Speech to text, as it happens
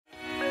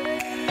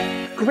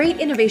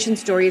Great innovation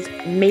stories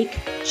make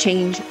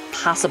change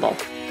possible.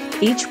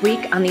 Each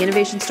week on the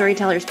Innovation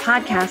Storytellers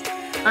podcast,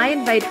 I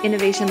invite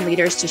innovation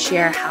leaders to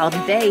share how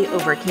they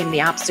overcame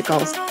the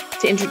obstacles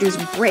to introduce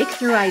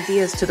breakthrough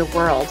ideas to the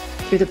world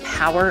through the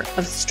power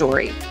of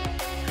story.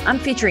 I'm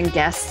featuring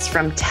guests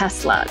from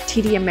Tesla,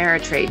 TD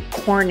Ameritrade,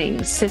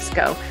 Corning,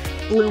 Cisco,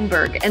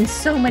 Bloomberg, and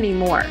so many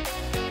more.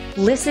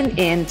 Listen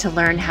in to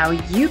learn how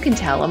you can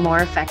tell a more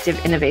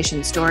effective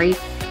innovation story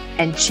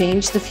and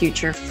change the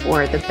future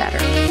for the better.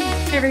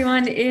 Hey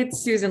everyone, it's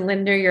Susan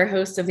Linder, your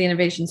host of the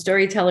Innovation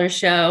Storytellers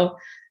Show.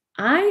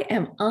 I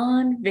am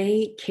on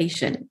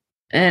vacation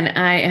and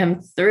I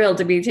am thrilled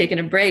to be taking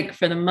a break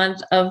for the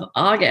month of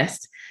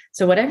August.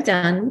 So what I've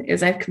done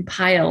is I've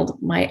compiled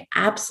my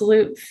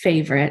absolute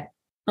favorite.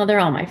 Well, they're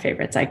all my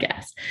favorites, I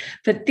guess.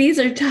 But these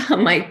are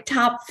my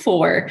top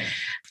 4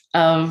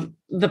 of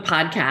the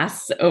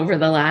podcasts over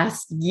the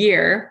last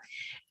year.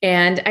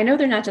 And I know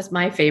they're not just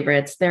my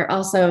favorites. They're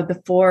also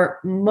the 4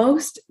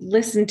 most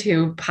listened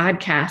to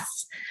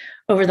podcasts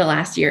over the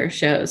last year of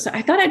shows. So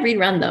I thought I'd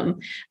rerun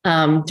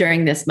them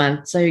during this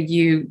month so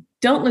you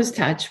don't lose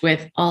touch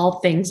with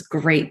all things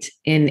great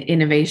in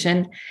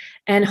innovation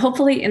and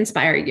hopefully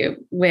inspire you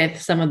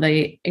with some of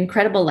the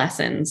incredible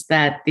lessons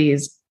that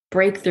these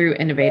breakthrough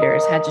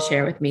innovators had to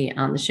share with me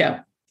on the show.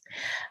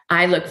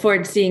 I look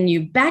forward to seeing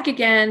you back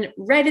again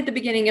right at the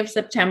beginning of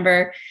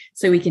September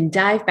so we can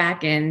dive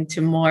back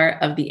into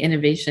more of the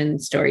Innovation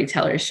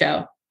Storytellers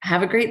Show.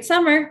 Have a great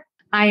summer.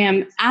 I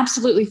am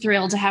absolutely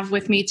thrilled to have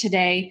with me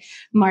today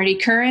Marty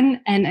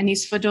Curran and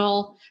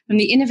Fadul from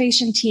the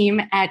innovation team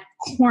at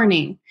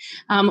Corning,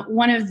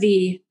 one of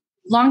the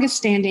longest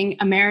standing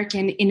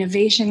American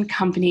innovation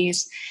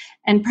companies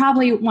and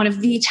probably one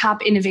of the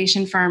top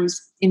innovation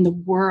firms in the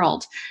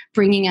world,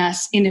 bringing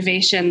us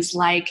innovations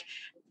like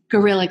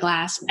Gorilla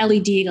Glass,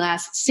 LED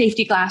glass,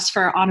 safety glass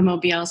for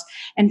automobiles,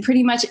 and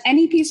pretty much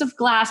any piece of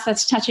glass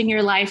that's touching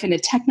your life in a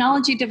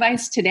technology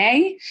device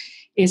today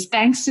is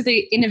thanks to the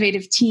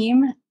innovative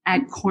team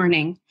at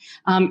Corning.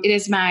 It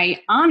is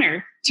my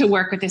honor to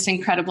work with this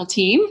incredible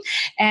team.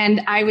 And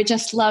I would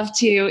just love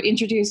to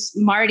introduce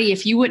Marty,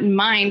 if you wouldn't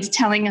mind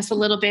telling us a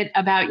little bit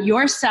about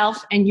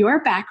yourself and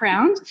your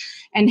background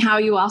and how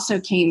you also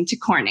came to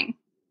Corning.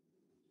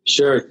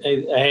 Sure.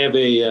 I have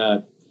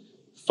a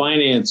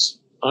finance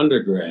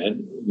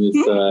undergrad with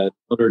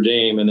Notre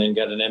Dame and then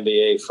got an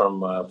MBA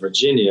from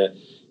Virginia.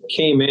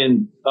 Came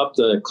in up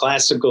the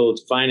classical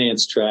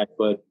finance track,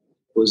 but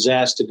was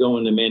asked to go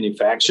into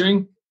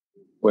manufacturing,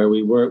 where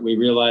we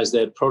realized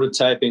that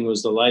prototyping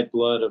was the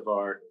lifeblood of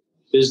our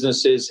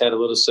businesses, had a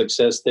little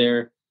success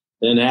there,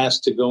 then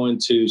asked to go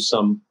into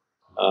some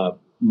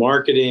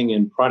marketing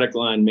and product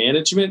line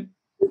management,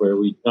 where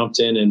we jumped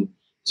in and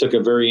took a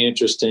very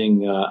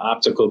interesting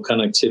optical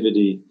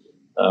connectivity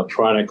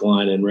product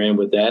line and ran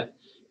with that,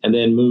 and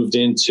then moved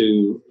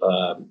into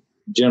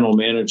general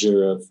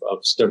manager of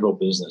several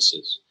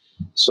businesses.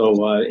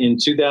 So in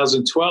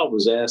 2012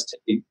 was asked,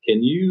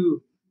 can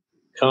you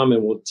come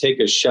and we'll take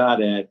a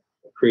shot at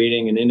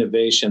creating an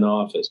innovation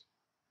office?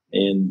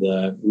 And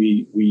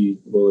we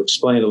will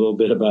explain a little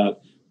bit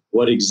about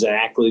what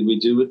exactly we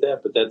do with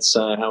that, but that's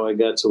how I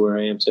got to where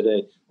I am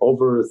today.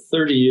 Over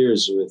 30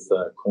 years with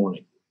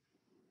Corning.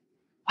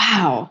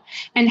 Wow.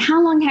 And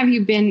how long have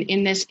you been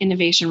in this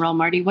innovation role,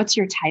 Marty? What's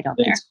your title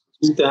there?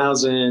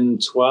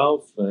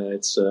 2012.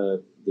 It's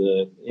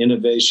the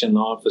innovation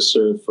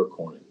officer for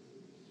Corning.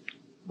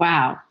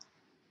 Wow.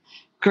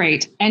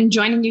 Great. And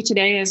joining you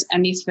today is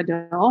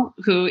Fadul,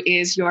 who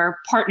is your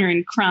partner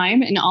in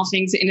crime in all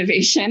things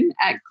innovation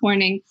at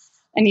Corning.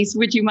 Anis,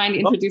 would you mind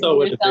introducing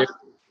yourself?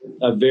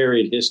 A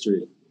varied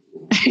history.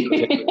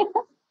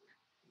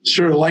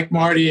 Sure. Like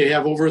Marty, I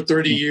have over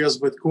 30 years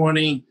with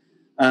Corning,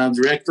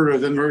 Director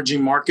of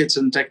Emerging Markets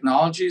and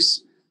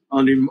Technologies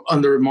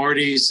under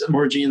Marty's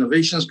Emerging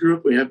Innovations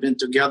Group. We have been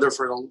together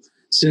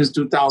since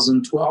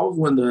 2012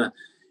 when the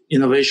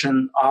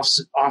Innovation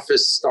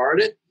Office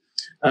started.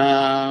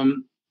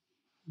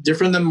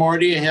 Different than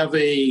Marty, I have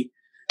a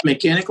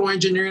mechanical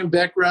engineering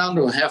background.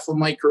 Or half of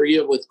my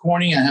career with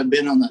Corning, I have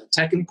been on the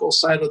technical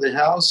side of the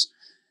house.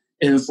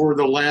 And for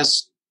the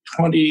last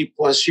 20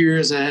 plus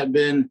years, I have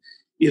been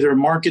either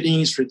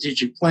marketing,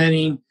 strategic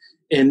planning,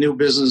 and new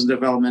business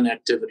development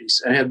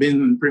activities. I have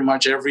been in pretty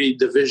much every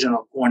division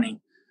of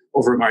Corning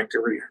over my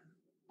career.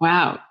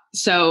 Wow.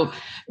 So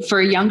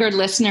for younger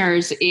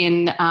listeners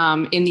in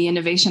the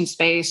innovation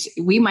space,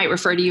 we might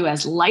refer to you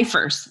as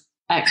lifers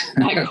at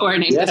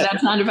Corning. Yeah. Does that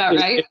sound about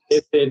right?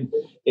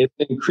 It's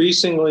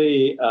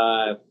increasingly,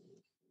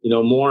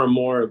 more and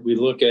more we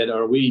look at,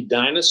 are we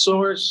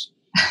dinosaurs?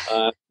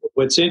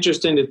 What's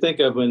interesting to think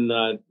of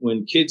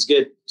when kids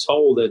get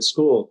told at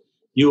school,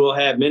 you will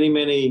have many,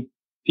 many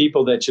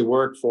people that you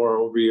work for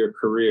over your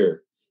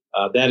career.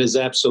 That is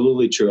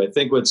absolutely true. I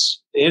think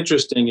what's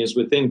interesting is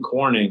within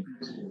Corning,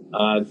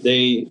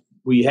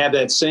 we have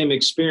that same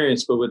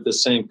experience, but with the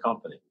same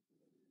company.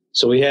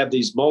 So we have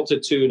these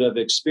multitude of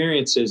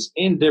experiences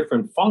in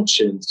different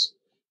functions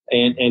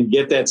and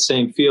get that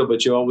same feel,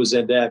 but you always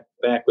end that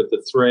back with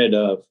the thread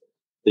of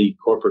the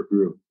corporate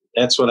group.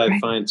 That's what I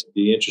find to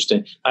be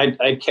interesting.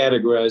 I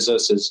categorize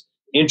us as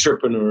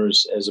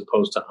intrapreneurs as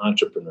opposed to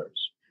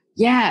entrepreneurs.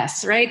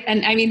 Yes, right.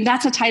 And I mean,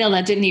 that's a title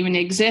that didn't even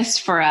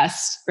exist for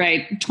us,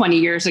 right? 20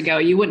 years ago,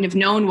 you wouldn't have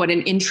known what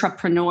an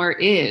intrapreneur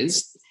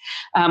is.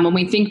 When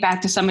we think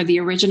back to some of the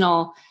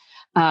original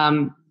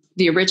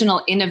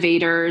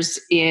innovators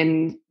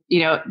in,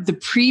 the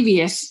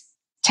previous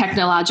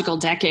technological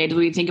decade,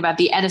 we think about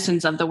the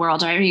Edisons of the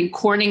world. I mean,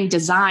 Corning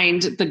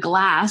designed the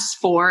glass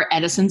for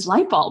Edison's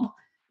light bulb.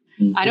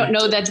 Mm-hmm. I don't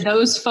know that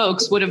those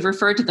folks would have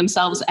referred to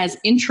themselves as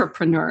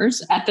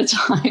intrapreneurs at the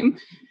time,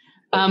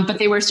 but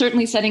they were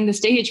certainly setting the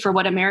stage for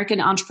what American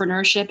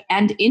entrepreneurship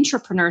and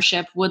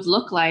intrapreneurship would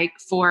look like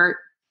for,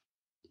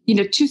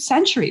 2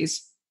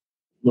 centuries.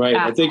 Right.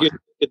 I think you're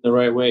in the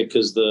right way,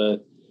 because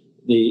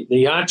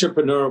the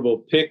entrepreneur will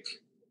pick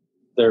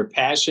their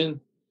passion.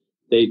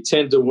 They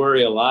tend to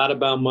worry a lot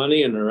about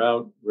money, and they're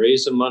out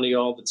raising money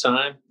all the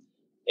time.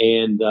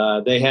 And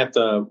they have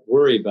to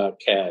worry about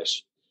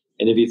cash.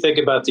 And if you think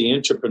about the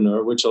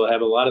entrepreneur, which will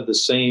have a lot of the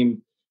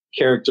same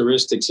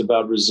characteristics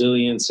about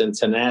resilience and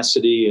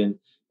tenacity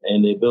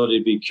and the ability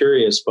to be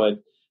curious, but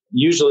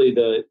usually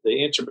the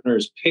entrepreneur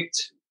is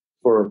picked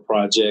for a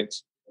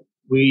project.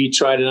 We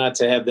try to not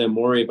to have them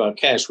worry about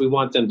cash. We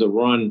want them to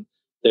run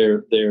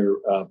their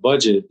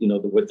budget,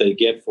 what they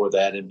get for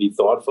that, and be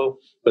thoughtful,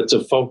 but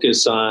to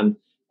focus on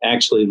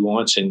actually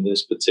launching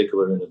this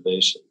particular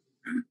innovation.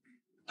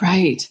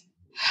 Right.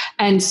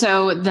 And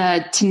so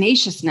the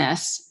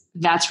tenaciousness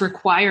that's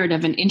required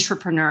of an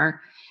intrapreneur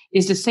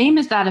is the same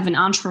as that of an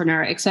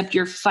entrepreneur, except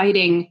you're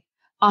fighting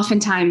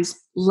oftentimes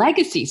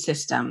legacy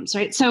systems,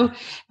 right? So,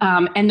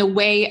 and the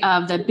way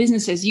of the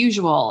business as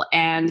usual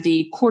and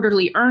the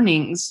quarterly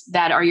earnings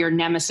that are your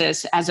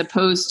nemesis, as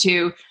opposed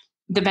to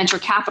the venture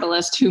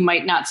capitalist who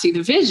might not see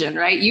the vision,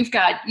 right? You've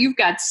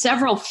got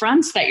several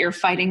fronts that you're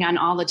fighting on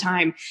all the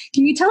time.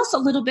 Can you tell us a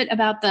little bit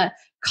about the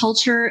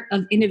culture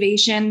of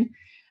innovation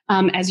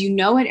as you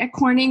know it at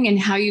Corning, and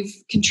how you've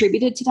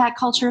contributed to that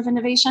culture of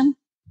innovation?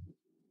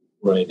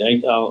 Right.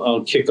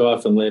 I'll kick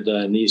off and let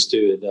Anise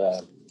do it.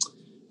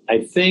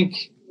 I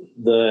think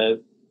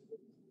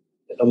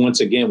once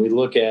again, we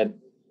look at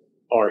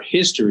our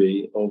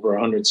history over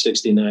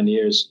 169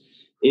 years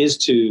is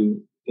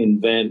to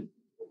invent,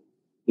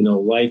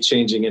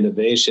 life-changing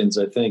innovations.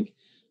 I think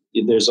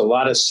there's a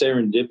lot of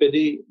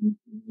serendipity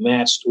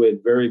matched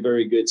with very,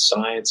 very good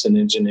science and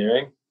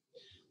engineering.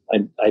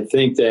 I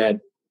think that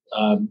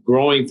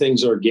growing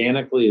things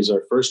organically is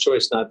our first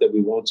choice, not that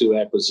we won't do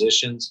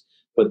acquisitions,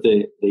 but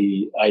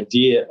the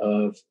idea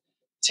of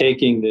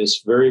taking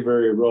this very,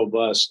 very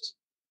robust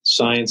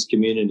science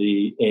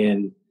community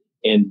and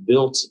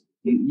built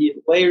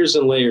layers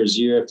and layers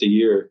year after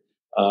year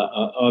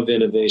of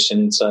innovation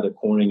inside of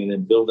Corning, and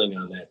then building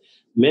on that.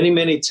 Many,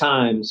 many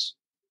times,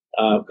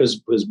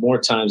 because more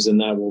times than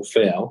that will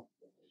fail.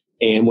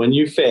 And when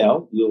you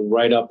fail, you'll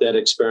write up that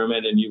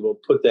experiment and you will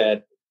put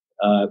that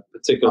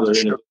particular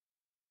innovation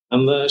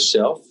on the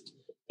shelf.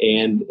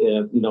 And,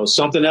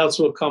 something else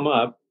will come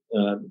up,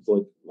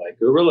 like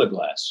Gorilla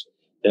Glass,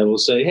 that will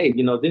say, hey,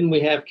 didn't we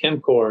have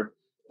Chemcore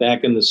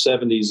back in the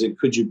 70s, and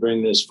could you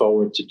bring this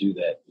forward to do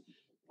that?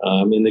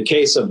 In the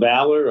case of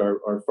Valor,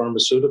 our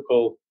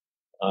pharmaceutical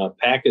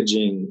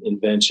packaging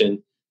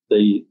invention,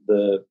 the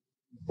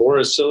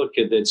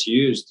borosilicate that's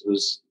used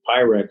was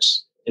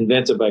Pyrex,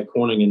 invented by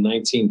Corning in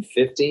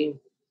 1915.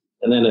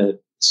 And then a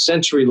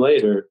century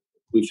later,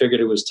 we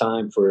figured it was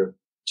time for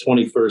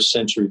 21st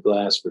century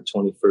glass for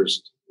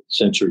 21st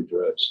century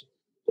drugs.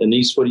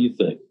 Anise, what do you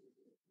think?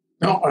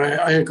 No,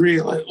 I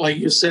agree. Like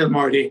you said,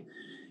 Marty,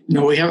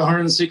 we have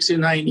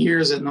 169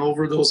 years, and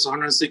over those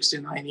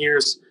 169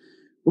 years,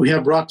 we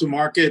have brought to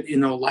market,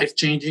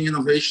 life-changing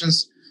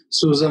innovations.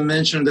 Susan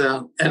mentioned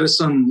the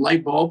Edison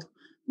light bulb,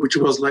 which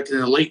was like in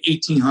the late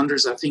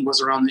 1800s, I think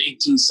was around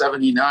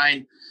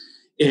 1879.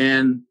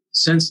 And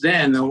since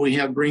then, we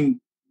have bringing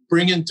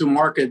to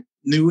market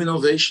new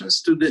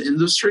innovations to the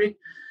industry.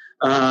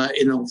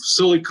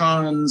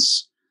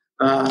 Silicons,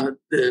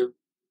 the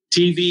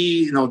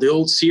TV, the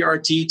old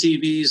CRT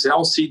TVs,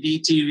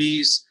 LCD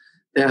TVs,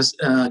 there's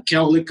a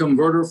catalytic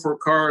converter for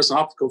cars,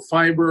 optical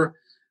fiber.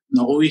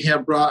 We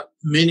have brought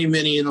many,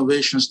 many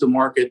innovations to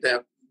market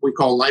that we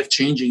call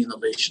life-changing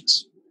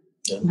innovations.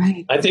 Yeah.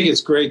 Right. I think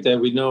it's great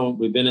that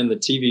we've been in the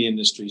TV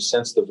industry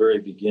since the very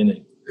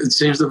beginning. It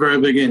seems the very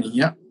beginning,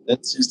 yeah.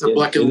 Since the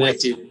black and white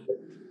TV.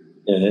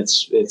 And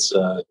it's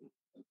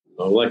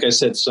like I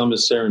said, some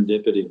is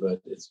serendipity,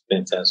 but it's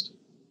fantastic.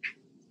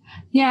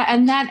 Yeah,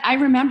 and that I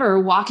remember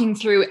walking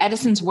through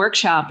Edison's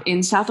workshop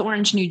in South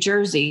Orange, New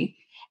Jersey,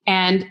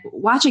 and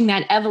watching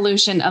that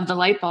evolution of the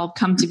light bulb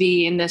come to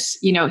be in this,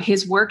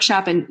 his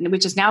workshop, and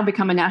which has now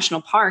become a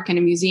national park and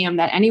a museum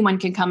that anyone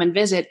can come and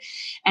visit,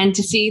 and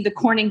to see the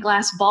Corning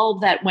glass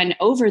bulb that went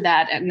over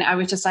that. And I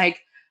was just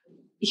like,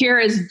 here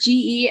is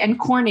GE and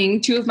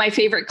Corning, two of my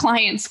favorite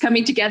clients,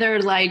 coming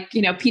together like,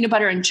 peanut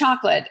butter and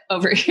chocolate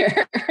over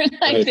here.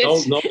 Like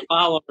right. No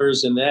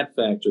polymers in that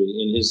factory,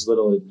 in his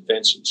little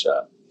invention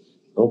shop.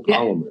 No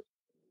polymers.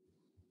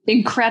 Yeah.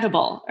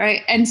 Incredible.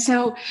 Right. And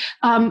so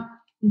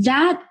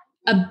that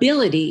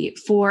ability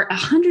for a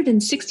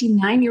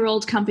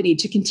 169-year-old company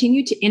to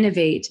continue to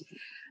innovate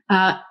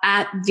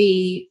at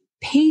the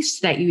pace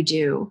that you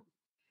do,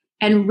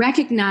 and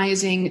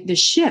recognizing the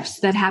shifts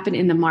that happen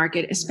in the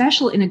market,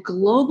 especially in a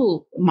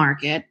global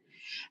market,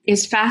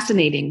 is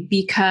fascinating,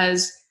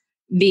 because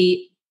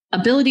the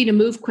ability to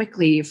move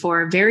quickly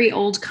for a very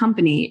old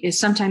company is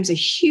sometimes a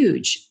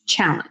huge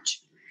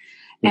challenge.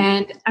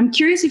 And I'm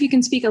curious if you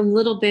can speak a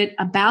little bit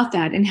about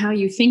that and how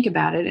you think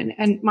about it.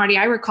 And Marty,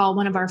 I recall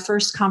one of our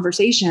first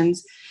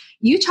conversations,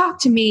 you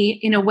talked to me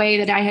in a way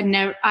that I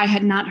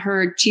had not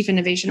heard chief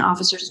innovation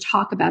officers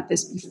talk about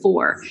this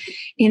before,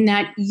 in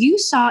that you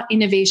saw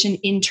innovation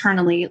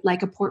internally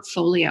like a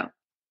portfolio.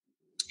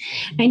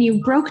 And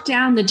you broke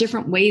down the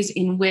different ways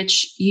in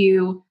which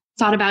you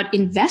thought about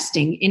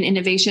investing in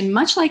innovation,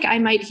 much like I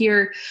might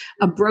hear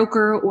a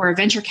broker or a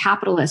venture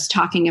capitalist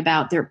talking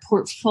about their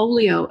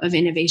portfolio of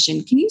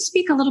innovation. Can you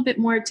speak a little bit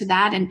more to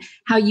that and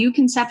how you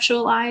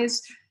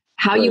conceptualize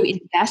how you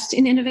invest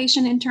in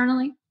innovation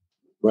internally?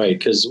 Right,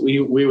 because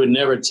we would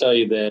never tell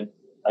you that.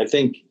 I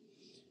think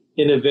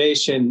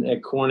innovation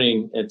at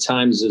Corning at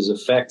times is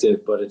effective,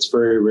 but it's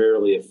very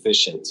rarely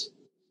efficient.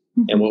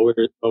 Mm-hmm. And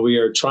what we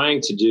are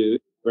trying to do is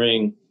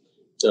bring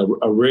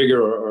a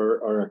rigor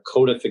or a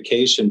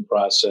codification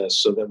process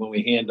so that when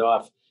we hand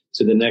off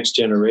to the next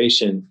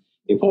generation,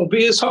 it won't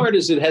be as hard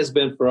as it has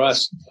been for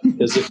us,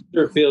 because it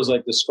sure feels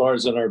like the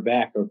scars on our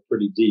back are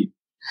pretty deep.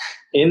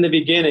 In the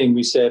beginning,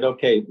 we said,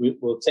 okay,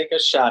 we'll take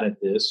a shot at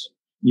this.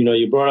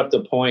 You brought up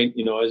the point,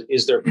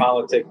 is there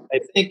politics? I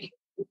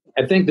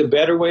think the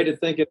better way to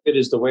think of it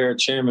is the way our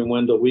chairman,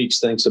 Wendell Weeks,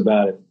 thinks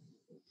about it.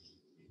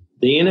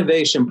 The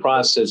innovation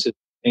process is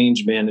a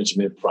change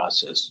management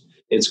process.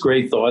 It's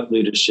great thought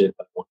leadership.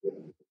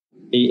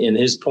 And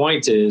his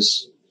point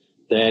is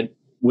that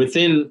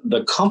within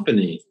the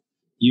company,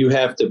 you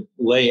have to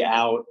lay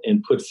out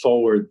and put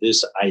forward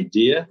this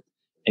idea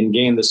and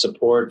gain the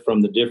support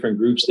from the different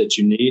groups that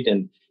you need,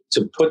 and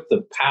to put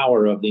the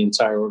power of the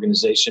entire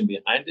organization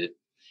behind it.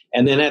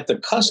 And then at the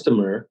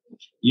customer,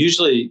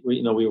 usually,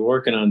 we're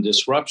working on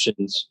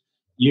disruptions.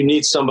 You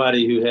need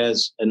somebody who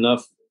has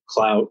enough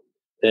clout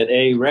that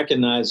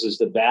recognizes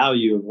the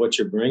value of what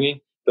you're bringing,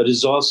 but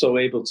is also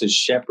able to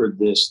shepherd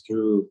this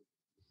through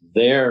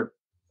their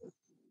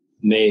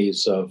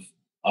maze of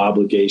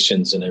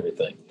obligations and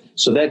everything.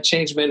 So that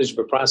change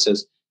management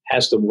process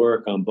has to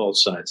work on both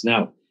sides.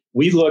 Now,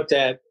 we looked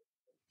at,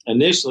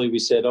 initially, we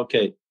said,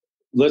 okay,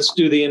 let's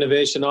do the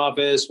innovation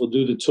office. We'll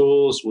do the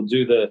tools. We'll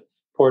do the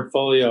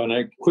portfolio. And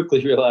I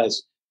quickly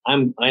realized I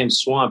am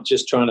swamped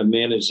just trying to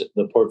manage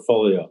the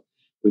portfolio.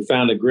 We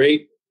found a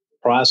great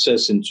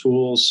process and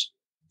tools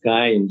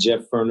guy in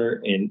Jeff Ferner,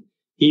 and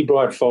he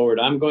brought forward,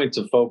 I'm going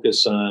to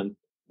focus on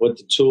what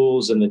the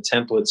tools and the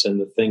templates and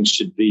the things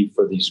should be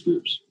for these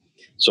groups.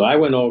 So I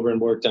went over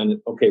and worked on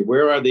it. Okay,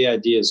 where are the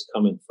ideas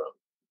coming from?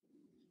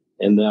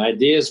 And the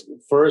ideas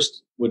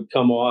first would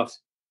come off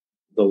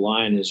the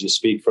line as you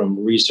speak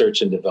from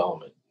research and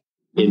development.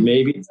 It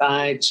may be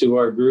tied to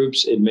our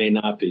groups. It may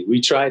not be. We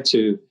try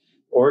to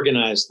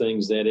organize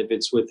things that if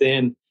it's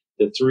within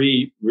the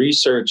 3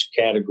 research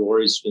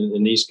categories, and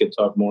Anise could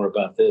talk more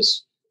about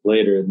this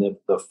later,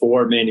 the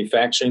 4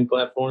 manufacturing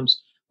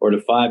platforms or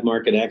the 5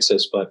 market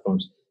access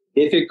platforms,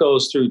 if it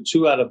goes through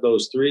 2 out of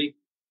those 3,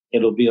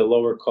 it'll be a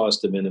lower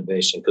cost of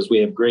innovation because we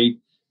have great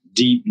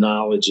deep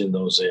knowledge in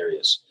those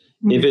areas.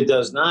 Mm-hmm. If it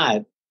does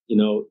not,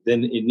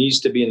 then it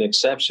needs to be an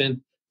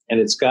exception, and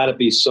it's got to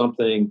be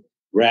something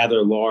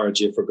rather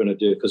large if we're going to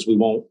do it, because we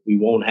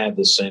won't have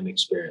the same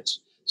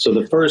experience. So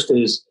the first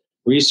is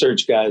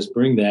research guys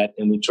bring that,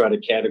 and we try to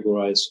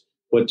categorize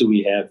what do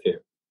we have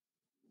here.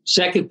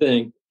 Second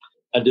thing,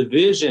 a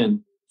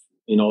division,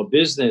 a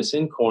business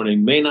in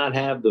Corning may not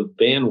have the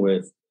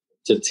bandwidth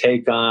to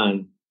take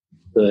on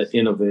the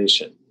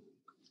innovation.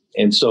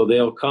 And so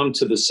they'll come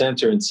to the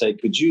center and say,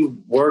 could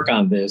you work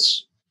on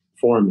this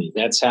for me?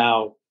 That's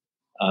how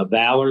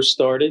Valor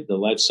started. The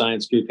life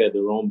science group had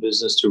their own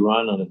business to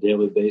run on a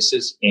daily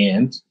basis.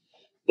 And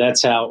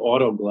that's how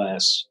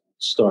Autoglass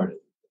started.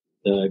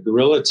 The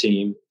Gorilla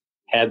team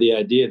had the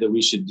idea that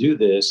we should do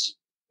this,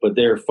 but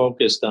they're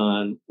focused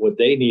on what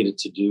they needed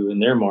to do in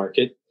their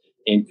market.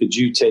 And could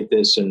you take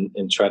this and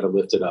try to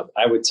lift it up?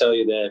 I would tell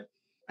you that.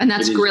 And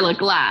that's Gorilla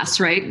Glass,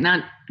 right?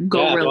 Not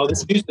Gorilla.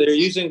 Yeah, well, they're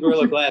using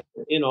Gorilla Glass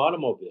in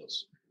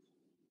automobiles.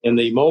 And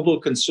the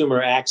mobile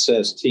consumer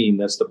access team,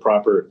 that's the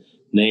proper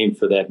name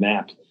for that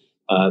map.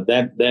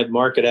 That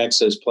market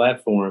access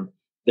platform,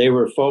 they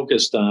were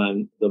focused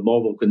on the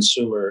mobile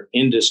consumer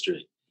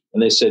industry.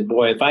 And they said,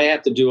 boy, if I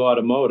have to do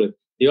automotive,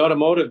 the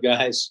automotive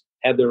guys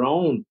had their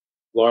own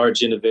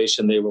large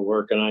innovation they were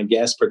working on,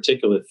 gas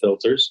particulate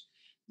filters.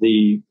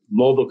 The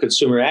mobile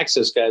consumer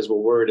access guys were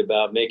worried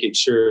about making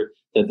sure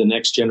that the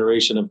next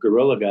generation of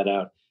Gorilla got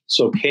out.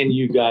 So can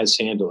you guys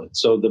handle it?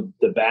 So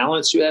the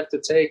balance you have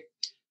to take,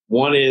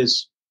 one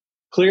is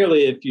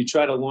clearly if you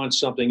try to launch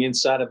something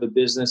inside of a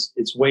business,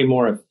 it's way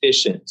more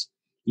efficient.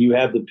 You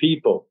have the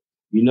people,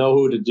 you know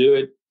who to do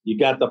it. You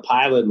got the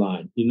pilot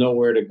line, you know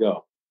where to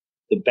go.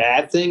 The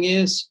bad thing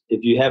is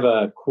if you have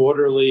a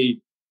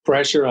quarterly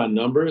pressure on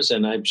numbers,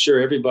 and I'm sure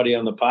everybody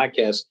on the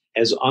podcast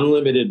has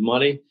unlimited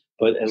money,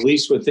 but at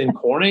least within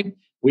Corning,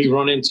 we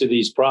run into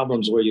these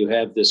problems where you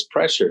have this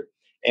pressure.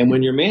 And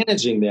when you're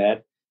managing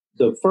that,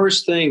 the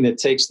first thing that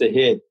takes the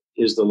hit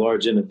is the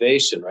large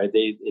innovation, right?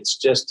 It's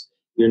just,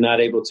 you're not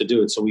able to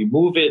do it. So we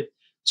move it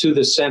to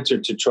the center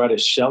to try to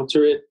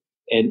shelter it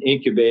and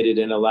incubate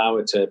it and allow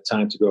it to have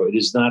time to grow. It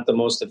is not the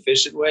most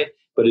efficient way,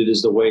 but it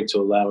is the way to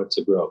allow it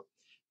to grow.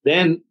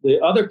 Then the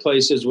other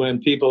place is when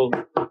people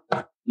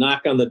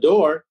knock on the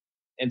door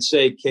and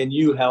say, can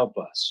you help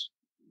us?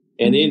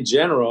 And in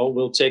general,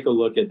 we'll take a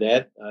look at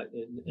that.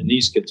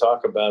 Anise could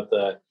talk about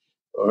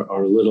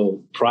our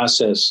little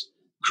process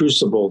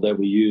crucible that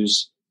we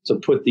use to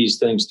put these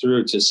things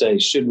through to say,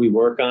 should we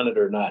work on it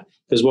or not?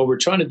 Because what we're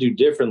trying to do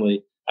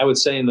differently, I would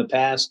say in the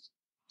past,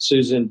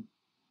 Susan,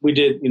 we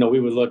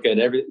would look at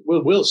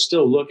we'll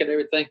still look at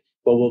everything,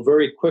 but we'll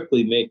very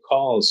quickly make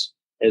calls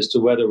as to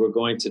whether we're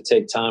going to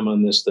take time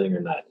on this thing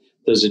or not.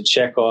 Does it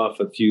check off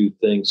a few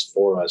things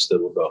for us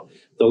that will go?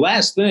 The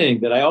last thing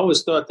that I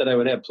always thought that I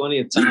would have plenty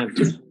of time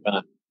to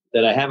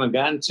that I haven't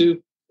gotten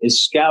to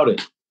is scouting.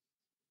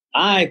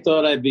 I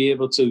thought I'd be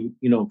able to,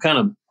 kind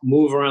of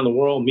move around the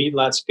world, meet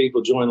lots of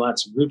people, join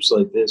lots of groups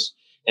like this,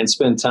 and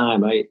spend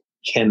time. I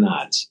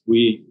cannot.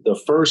 The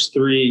first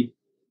three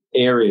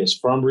areas,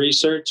 from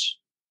research,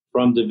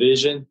 from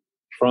division,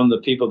 from the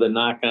people that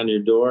knock on your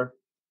door,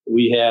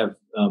 we have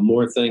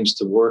more things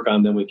to work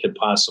on than we could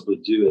possibly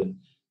do. And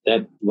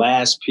that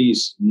last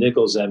piece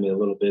nickels at me a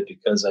little bit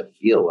because I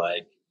feel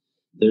like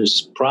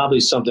there's probably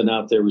something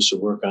out there we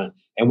should work on.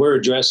 And we're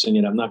addressing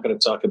it. I'm not going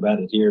to talk about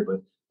it here,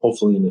 but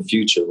hopefully in the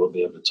future we'll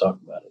be able to talk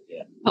about it.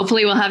 Yeah.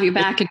 Hopefully we'll have you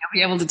back and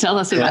you'll be able to tell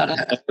us about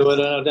it.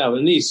 No doubt.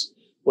 Anise,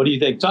 what do you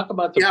think? Talk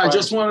about the I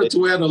just wanted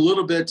to add a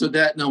little bit to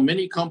that. Now,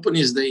 many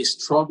companies, they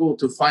struggle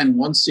to find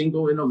one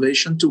single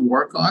innovation to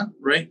work on,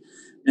 right?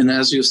 And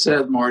as you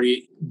said,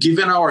 Marty,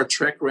 given our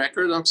track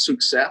record of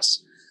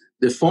success,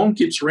 the phone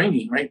keeps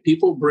ringing, right?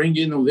 People bring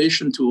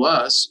innovation to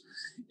us.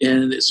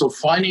 And so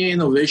finding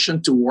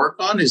innovation to work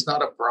on is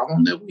not a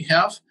problem that we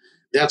have.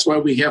 That's why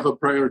we have a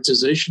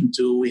prioritization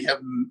tool. We have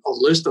a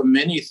list of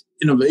many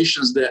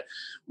innovations that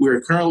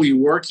we're currently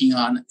working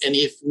on. And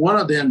if one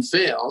of them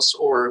fails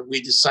or we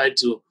decide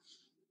to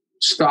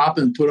stop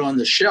and put on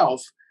the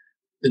shelf,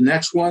 the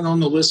next one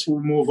on the list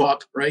will move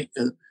up, right?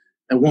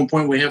 At one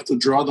point, we have to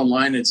draw the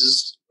line. It's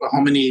just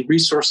how many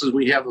resources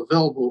we have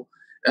available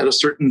at a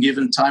certain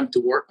given time to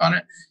work on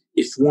it.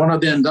 If one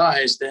of them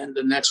dies, then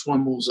the next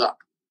one moves up.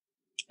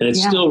 And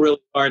it's still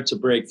really hard to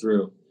break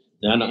through.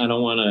 Now, I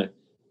don't want to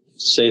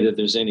say that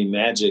there's any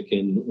magic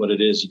in what it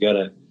is. You got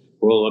to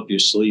roll up your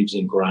sleeves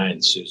and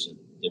grind, Susan.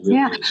 It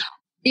really is.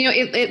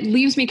 It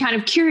leaves me kind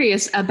of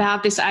curious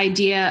about this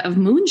idea of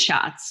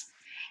moonshots.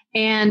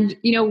 And,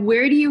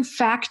 where do you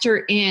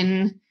factor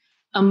in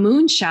a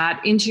moonshot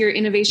into your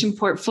innovation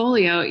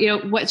portfolio?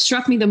 What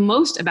struck me the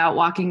most about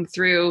walking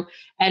through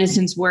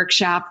Edison's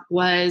workshop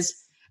was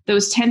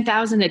those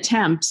 10,000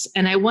 attempts.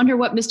 And I wonder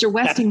what Mr.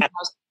 Westinghouse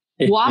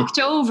walked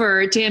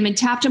over to him and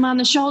tapped him on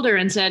the shoulder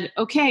and said,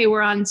 okay,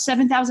 we're on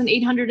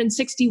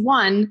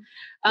 7,861.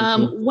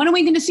 When are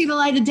we going to see the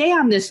light of day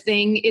on this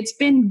thing? It's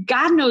been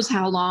God knows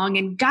how long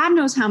and God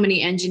knows how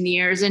many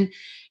engineers, and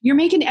you're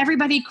making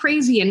everybody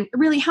crazy. And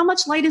really, how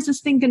much light is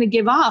this thing going to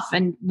give off?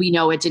 And we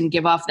know it didn't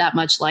give off that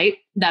much light,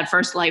 that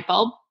first light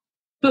bulb.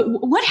 But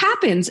what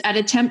happens at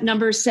attempt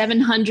number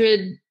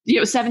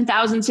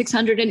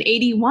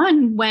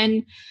 7,681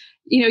 when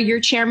your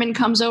chairman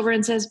comes over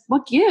and says,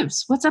 what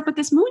gives? What's up with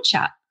this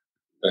moonshot?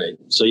 Right.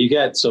 So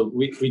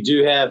we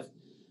do have,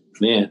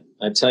 man,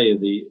 I tell you,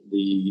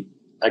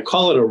 I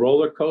call it a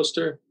roller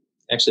coaster.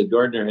 Actually,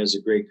 Gardner has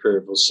a great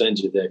curve. We'll send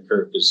you that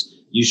curve because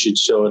you should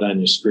show it on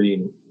your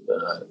screen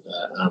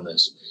on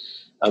this.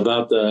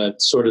 About the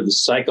sort of the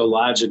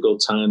psychological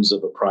times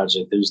of a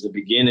project. There's the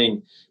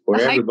beginning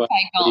where everybody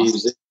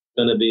believes it's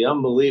going to be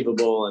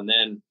unbelievable. And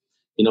then,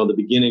 the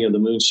beginning of the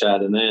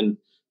moonshot. And then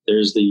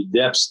there's the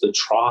depths, the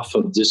trough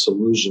of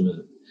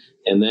disillusionment.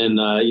 And then,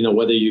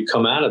 whether you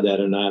come out of that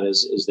or not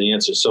is the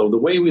answer. So the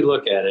way we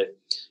look at it,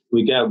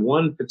 we got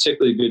one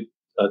particularly good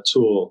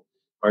tool.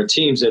 Our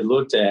teams had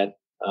looked at,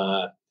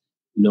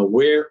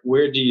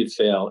 where do you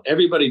fail?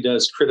 Everybody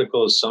does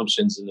critical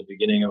assumptions in the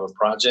beginning of a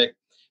project.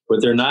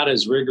 What they're not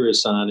as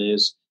rigorous on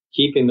is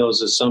keeping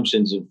those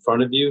assumptions in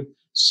front of you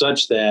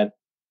such that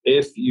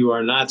if you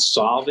are not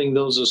solving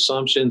those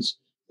assumptions,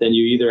 then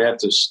you either have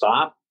to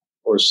stop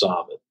or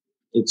solve it.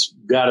 It's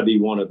got to be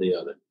one or the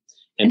other.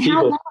 And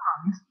how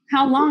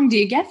long do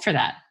you get for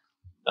that?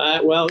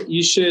 Well,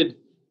 you should,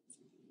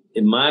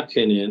 in my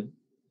opinion,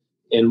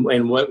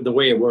 and what the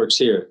way it works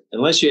here,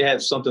 unless you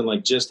have something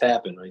like just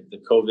happened, right?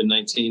 The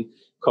COVID-19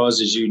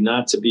 causes you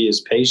not to be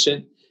as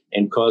patient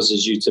and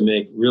causes you to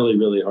make really,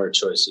 really hard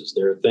choices.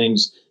 There are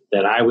things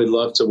that I would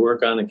love to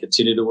work on and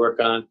continue to work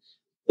on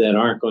that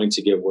aren't going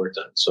to get worked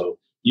on. So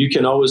you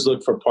can always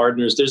look for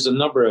partners. There's a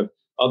number of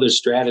other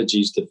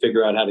strategies to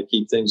figure out how to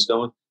keep things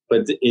going.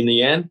 But in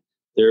the end,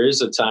 there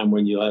is a time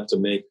when you'll have to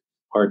make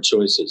hard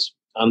choices.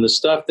 On the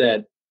stuff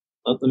that,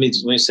 let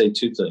me say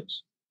two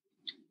things.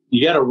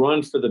 You got to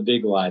run for the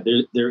big lie.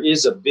 There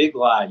is a big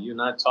lie. You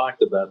and I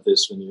talked about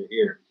this when you're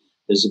here.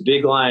 There's a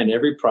big lie in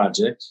every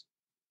project,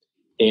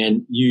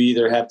 and you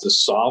either have to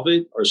solve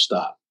it or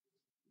stop.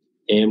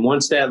 And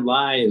once that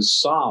lie is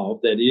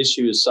solved, that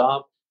issue is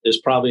solved, there's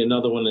probably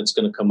another one that's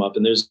going to come up.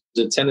 And there's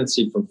a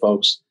tendency from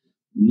folks,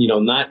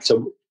 not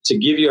to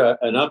give you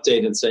an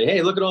update and say,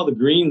 hey, look at all the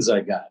greens I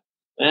got.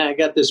 I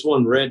got this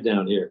one red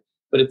down here.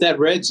 But if that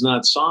red's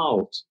not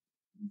solved,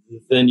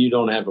 then you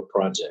don't have a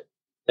project.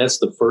 That's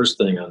the first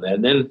thing on that.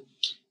 And then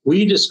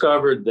we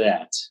discovered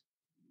that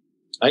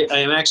I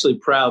am actually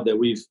proud that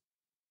we've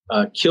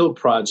killed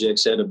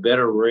projects at a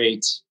better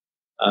rate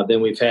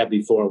than we've had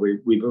before.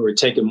 We're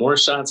taking more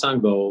shots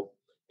on goal,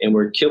 and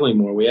we're killing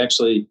more. We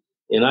actually,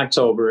 in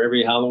October,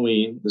 every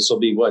Halloween, this will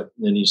be what,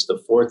 Denise, the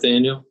fourth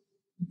annual?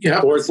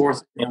 Yeah,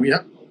 fourth. Yeah.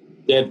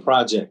 Dead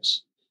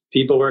projects.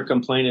 People were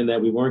complaining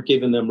that we weren't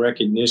giving them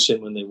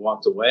recognition when they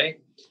walked away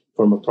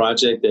from a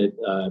project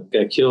that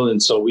got killed.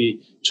 And so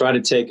we try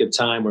to take a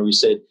time where we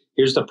said,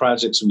 here's the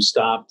projects we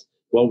stopped,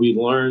 what we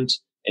learned,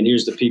 and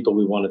here's the people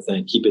we want to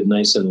thank. Keep it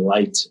nice and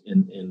light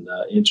and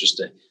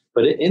interesting.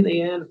 But in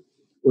the end,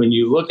 when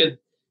you look at,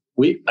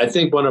 I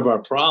think one of our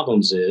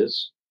problems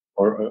is,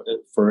 or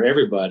for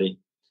everybody,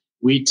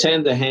 we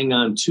tend to hang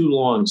on too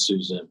long,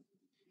 Susan,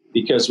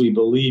 because we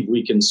believe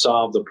we can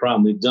solve the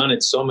problem. We've done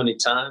it so many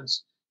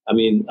times. I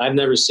mean, I've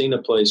never seen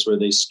a place where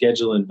they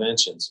schedule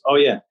inventions. Oh,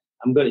 yeah,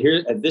 I'm going to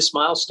here at this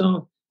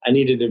milestone, I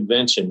need an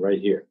invention right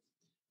here.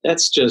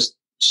 That's just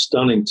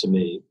stunning to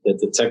me that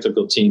the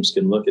technical teams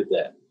can look at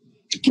that.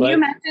 Can you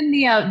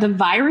imagine the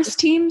virus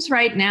teams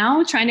right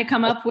now trying to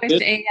come up with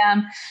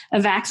a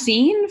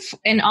vaccine?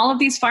 And all of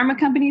these pharma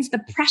companies, the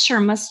pressure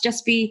must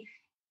just be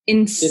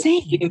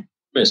insane.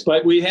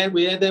 But we had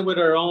that with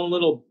our own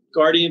little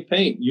Guardian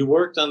paint. You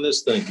worked on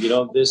this thing,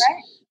 this.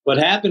 Right. What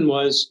happened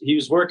was he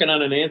was working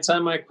on an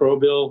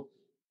antimicrobial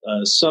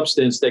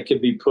substance that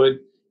could be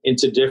put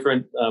into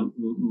different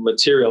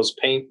materials.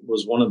 Paint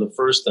was one of the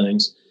first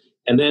things.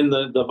 And then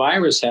the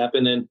virus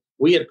happened, and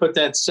we had put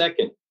that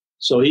second.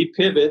 So he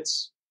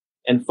pivots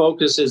and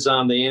focuses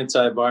on the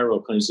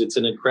antiviral claims. It's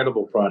an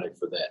incredible product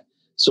for that.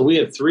 So we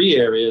have three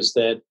areas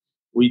that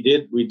we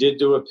did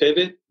do a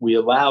pivot. We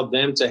allowed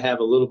them to have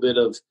a little bit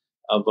of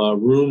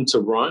room to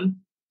run,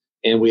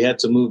 and we had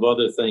to move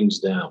other things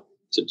down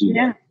to do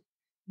that.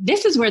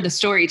 This is where the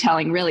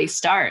storytelling really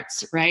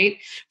starts, right?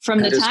 From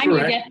the time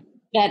you get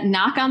that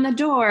knock on the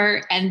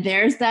door and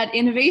there's that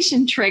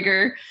innovation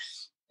trigger,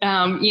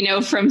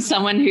 from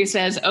someone who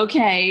says,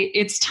 okay,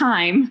 it's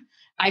time.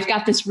 I've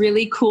got this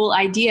really cool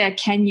idea.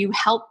 Can you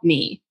help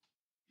me?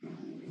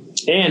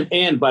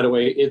 And by the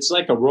way, it's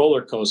like a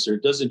roller coaster.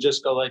 It doesn't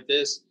just go like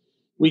this.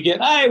 We get,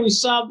 we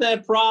solved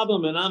that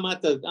problem, and then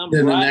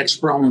the next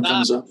problem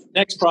comes up.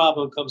 Next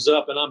problem comes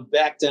up, and I'm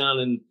back down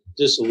in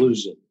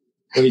disillusion.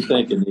 What are you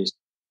thinking, Denise?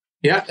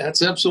 Yeah,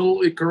 that's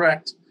absolutely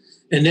correct.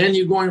 And then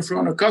you go in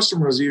front of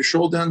customers, you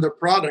show them the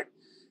product,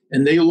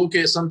 and they look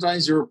at,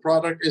 sometimes your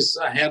product is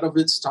ahead of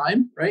its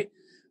time, right?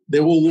 They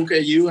will look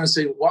at you and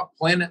say, what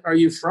planet are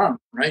you from,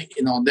 right?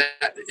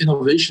 That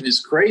innovation is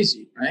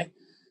crazy, right?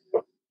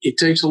 It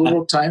takes a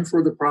little time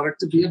for the product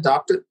to be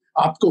adopted.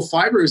 Optical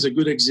fiber is a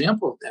good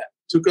example of that.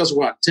 Took us,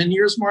 10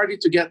 years, Marty,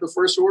 to get the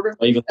first order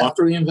even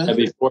after the invention?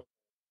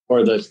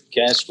 Before the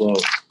cash flow,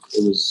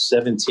 it was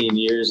 17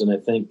 years, and I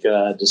think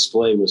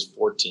display was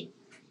 14.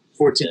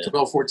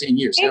 14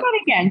 years. Say that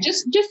again,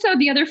 just so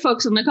the other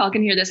folks on the call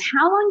can hear this.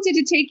 How long did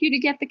it take you to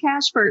get the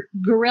cash for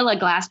Gorilla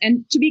Glass?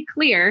 And to be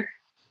clear,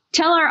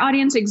 tell our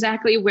audience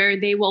exactly where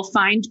they will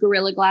find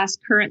Gorilla Glass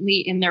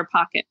currently in their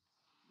pocket.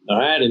 All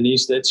right,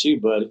 Anise, that's you,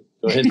 buddy.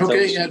 Go ahead and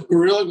Okay,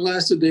 Gorilla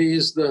Glass today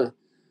is the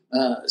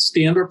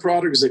standard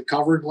product, is a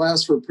cover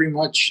glass for pretty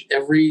much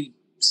every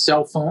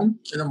cell phone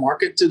in the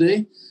market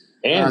today.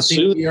 And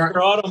soon your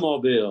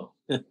automobile.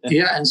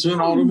 Yeah, and soon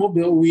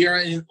automobile. We are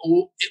in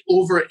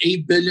over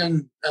 8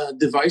 billion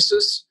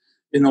devices,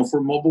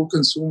 for mobile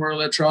consumer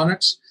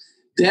electronics.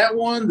 That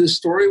one, the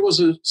story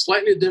was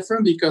slightly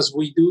different because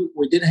we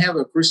didn't have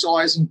a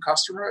crystallizing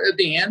customer at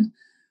the end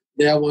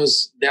that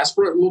was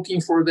desperate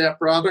looking for that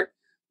product.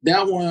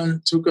 That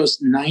one took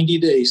us 90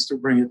 days to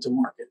bring it to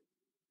market.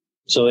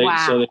 So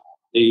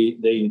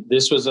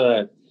this was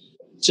a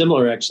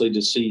similar actually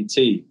to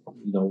CET.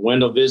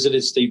 Wendell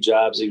visited Steve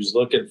Jobs. He was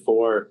looking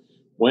for,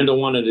 Wendell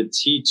wanted to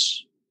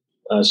teach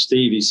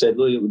Steve. He said,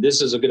 look,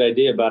 this is a good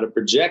idea about a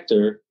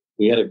projector.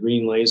 We had a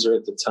green laser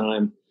at the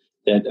time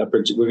that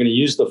we're going to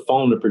use the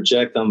phone to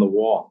project on the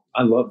wall.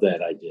 I love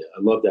that idea.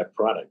 I love that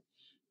product.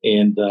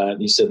 And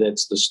he said,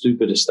 that's the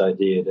stupidest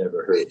idea I'd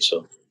ever heard.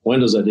 So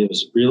Wendell's idea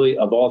was really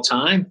of all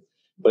time.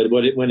 But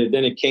when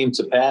it came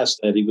to pass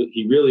that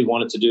he really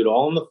wanted to do it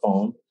all on the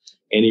phone,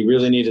 and he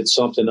really needed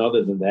something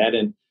other than that.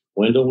 And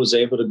Wendell was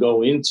able to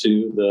go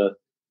into the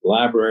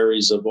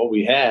libraries of what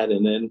we had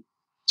and then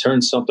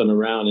turn something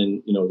around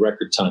in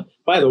record time.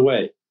 By the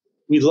way,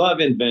 we love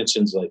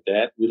inventions like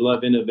that. We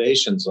love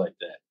innovations like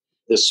that.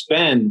 The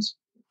spend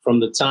from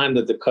the time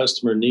that the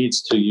customer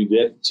needs to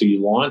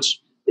you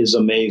launch is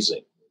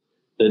amazing.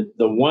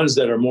 The ones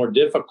that are more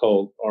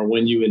difficult are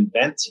when you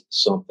invent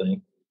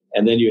something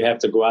and then you have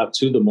to go out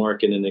to the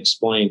market and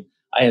explain,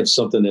 I have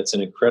something that's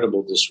an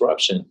incredible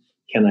disruption.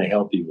 Can I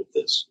help you with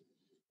this?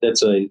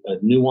 That's a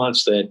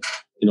nuance that,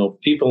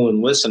 people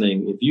in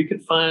listening, if you can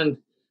find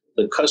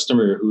the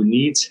customer who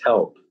needs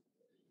help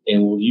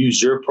and will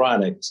use your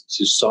product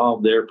to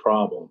solve their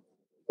problem,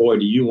 boy,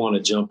 do you want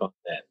to jump on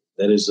that.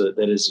 That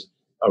is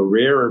a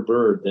rarer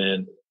bird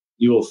than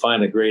you will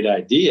find a great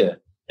idea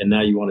and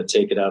now you want to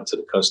take it out to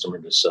the customer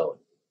to sell it.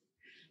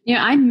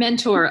 Yeah, I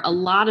mentor a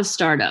lot of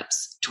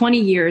startups, 20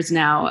 years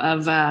now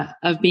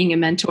of being a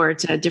mentor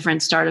to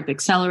different startup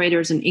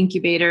accelerators and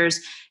incubators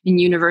in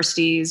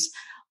universities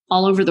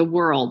all over the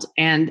world.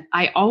 And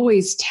I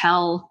always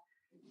tell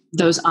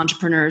those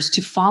entrepreneurs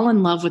to fall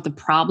in love with the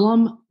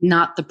problem,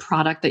 not the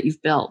product that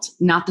you've built,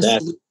 not the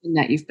solution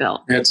that you've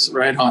built. That's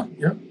right on.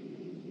 Yep.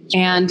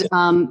 And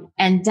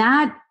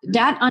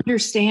that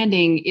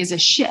understanding is a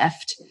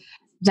shift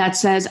that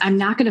says, I'm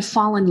not going to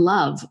fall in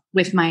love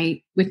with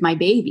my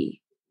baby.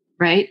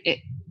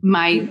 Right?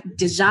 My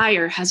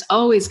desire has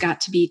always got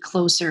to be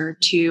closer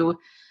to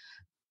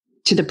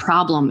the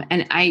problem.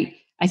 And I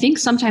think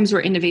sometimes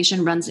where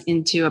innovation runs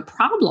into a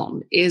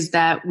problem is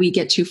that we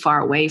get too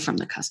far away from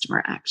the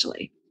customer,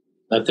 actually.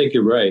 I think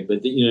you're right.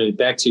 But,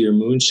 back to your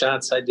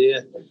moonshots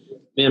idea,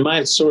 man,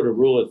 my sort of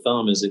rule of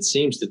thumb is it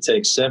seems to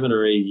take 7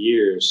 or 8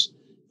 years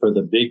for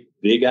the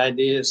big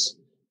ideas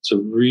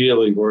to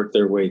really work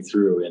their way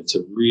through and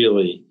to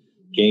really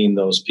gain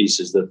those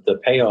pieces.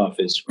 The payoff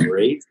is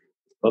great.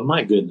 But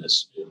my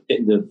goodness,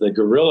 the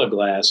Gorilla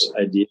Glass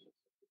idea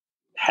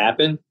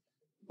happened.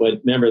 But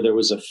remember, there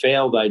was a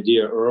failed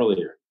idea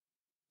earlier.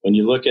 When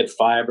you look at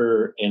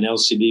fiber and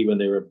LCD, when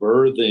they were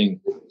birthing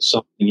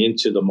something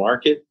into the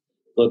market,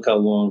 look how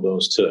long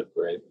those took,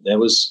 right?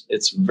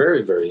 It's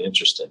very, very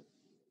interesting.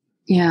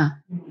 Yeah.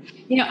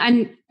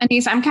 And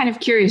Anis, I'm kind of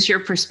curious your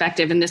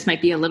perspective, and this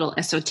might be a little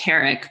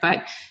esoteric,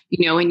 but,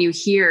 when you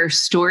hear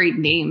storied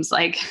names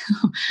like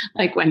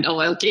Wendell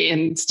Willkie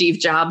and Steve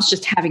Jobs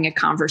just having a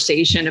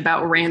conversation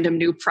about random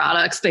new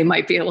products they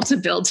might be able to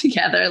build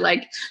together,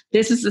 like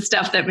this is the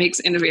stuff that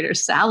makes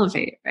innovators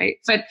salivate, right?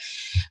 But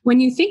when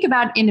you think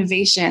about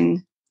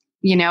innovation,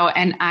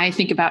 and I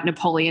think about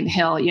Napoleon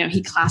Hill,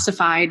 he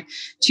classified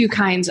 2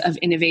 kinds of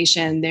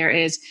innovation. There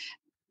is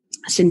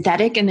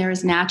synthetic and there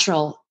is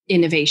natural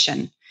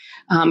innovation.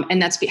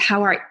 And that's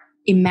how our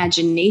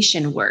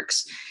imagination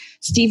works.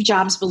 Steve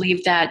Jobs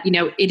believed that,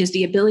 it is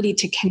the ability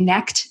to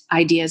connect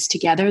ideas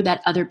together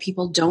that other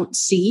people don't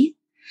see,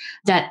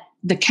 that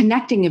the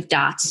connecting of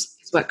dots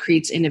is what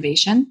creates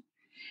innovation.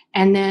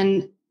 And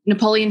then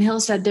Napoleon Hill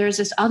said there's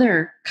this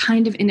other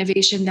kind of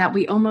innovation that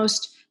we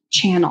almost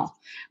channel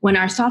when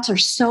our thoughts are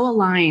so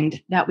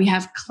aligned that we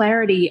have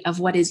clarity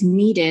of what is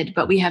needed,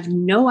 but we have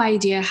no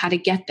idea how to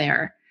get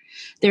there.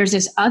 There's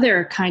this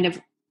other kind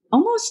of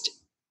almost,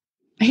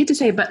 I hate to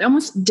say it, but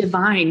almost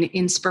divine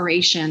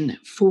inspiration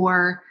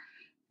for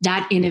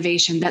that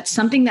innovation. That's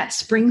something that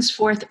springs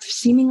forth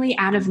seemingly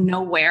out of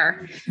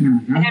nowhere.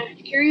 Mm-hmm. And I'm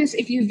curious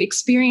if you've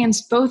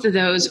experienced both of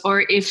those,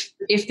 or if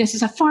this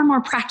is a far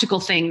more practical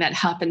thing that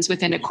happens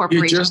within a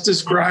corporation. You just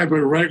described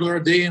a regular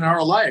day in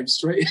our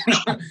lives, right?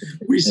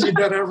 We see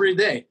that every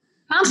day.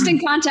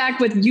 Constant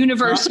contact with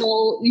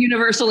universal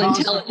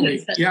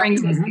intelligence that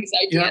brings us these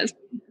ideas.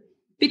 Yep.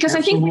 Because Absolutely.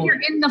 I think when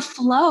you're in the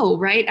flow,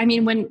 right? I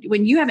mean,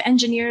 when you have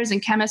engineers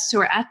and chemists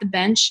who are at the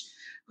bench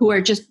who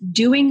are just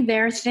doing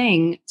their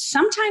thing,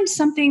 sometimes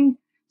something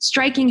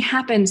striking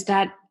happens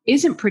that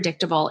isn't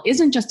predictable,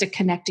 isn't just a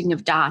connecting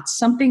of dots.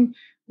 Something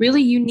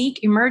really unique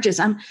emerges.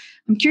 I'm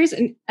curious,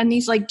 and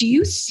he's like, do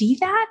you see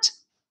that?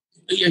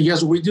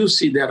 Yes, we do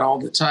see that all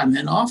the time.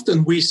 And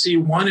often we see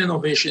one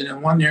innovation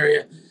in one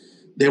area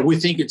that we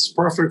think it's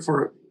perfect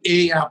for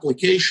a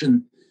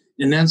application.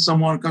 And then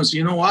someone comes,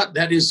 you know what,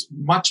 that is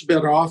much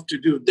better off to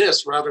do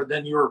this rather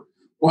than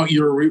what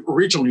you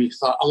originally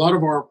thought. A lot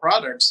of our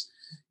products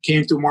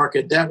came to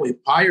market that way.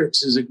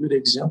 Pyrex is a good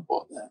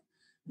example of that.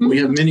 Mm-hmm. We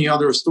have many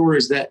other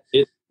stories that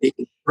the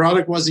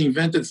product was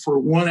invented for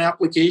one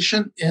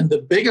application, and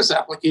the biggest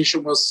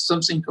application was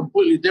something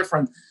completely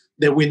different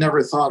that we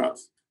never thought of.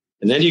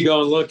 And then you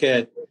go and look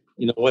at,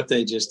 what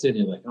they just did.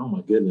 And you're like, oh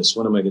my goodness,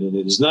 what am I going to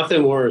do? There's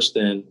nothing worse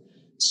than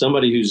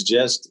somebody who's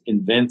just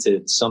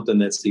invented something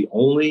that's the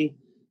only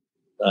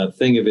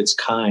thing of its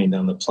kind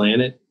on the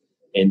planet,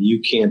 and you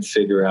can't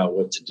figure out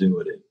what to do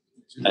with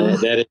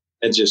it.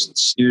 That just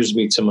steers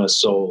me to my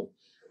soul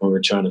when we're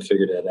trying to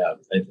figure that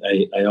out.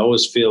 I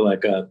always feel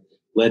like I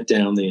let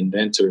down the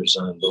inventors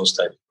on those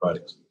type of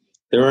products.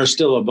 There are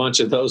still a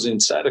bunch of those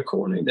inside of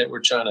Corning that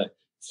we're trying to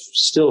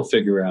still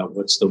figure out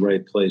what's the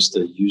right place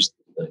to use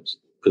the things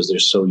because they're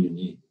so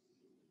unique.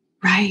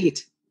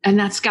 Right. And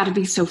that's got to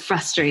be so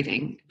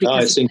frustrating.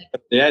 I think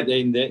that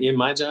in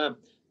my job,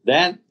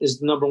 that is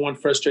the number one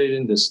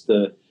frustrating.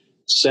 The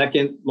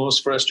second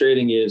most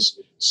frustrating is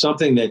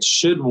something that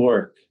should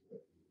work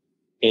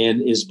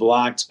and is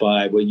blocked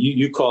by what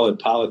you call it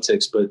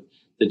politics, but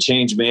the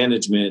change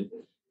management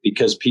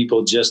because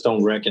people just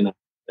don't recognize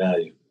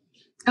value.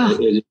 Oh.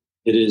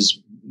 It is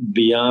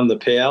beyond the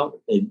pale.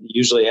 It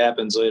usually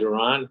happens later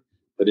on,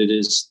 but it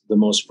is the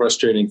most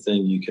frustrating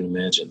thing you can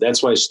imagine.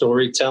 That's why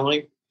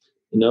storytelling,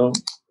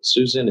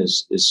 Susan,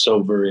 is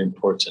so very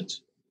important.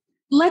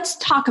 Let's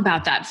talk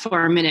about that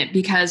for a minute,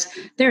 because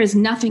there is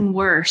nothing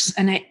worse.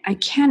 And I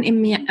can't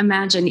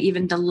imagine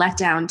even the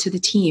letdown to the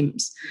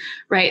teams,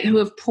 right, who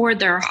have poured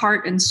their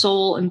heart and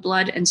soul and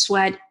blood and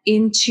sweat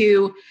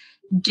into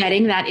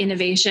getting that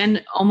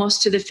innovation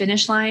almost to the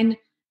finish line,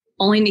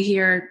 only to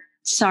hear,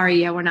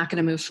 sorry, yeah, we're not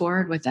going to move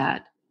forward with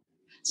that.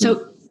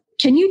 So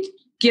can you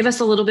give us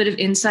a little bit of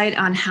insight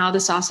on how the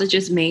sausage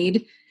is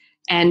made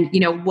and,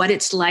 what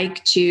it's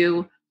like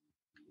to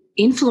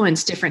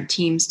influence different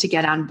teams to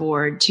get on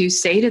board, to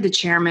say to the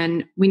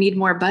chairman, we need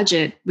more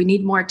budget, we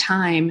need more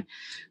time,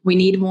 we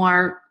need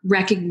more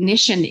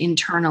recognition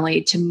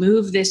internally to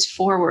move this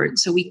forward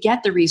so we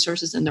get the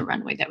resources and the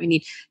runway that we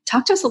need.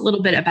 Talk to us a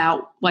little bit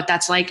about what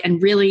that's like,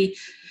 and really,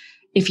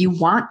 if you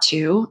want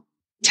to,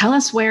 tell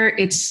us where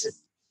it's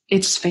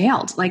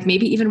failed, like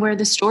maybe even where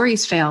the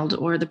story's failed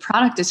or the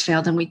product has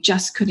failed and we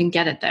just couldn't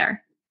get it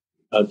there.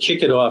 I'll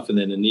kick it off, and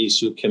then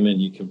Anise, you come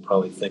in. You can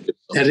probably think of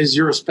something. That is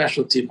your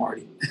specialty,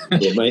 Marty.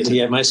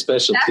 my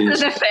specialty.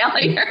 That's the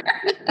failure.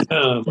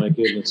 Oh my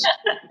goodness!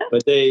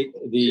 But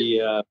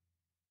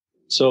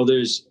so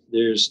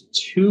there's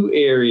two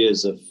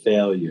areas of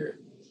failure.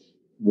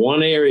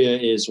 One area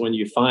is when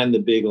you find the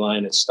big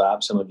line, it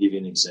stops, and I'll give you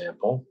an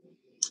example.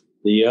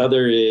 The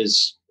other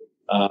is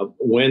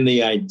when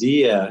the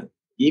idea,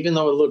 even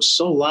though it looks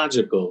so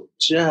logical,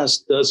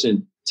 just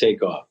doesn't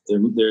take off.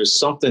 There's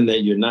something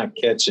that you're not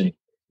catching.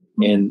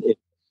 And it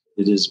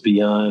is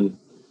beyond,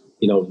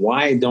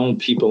 why don't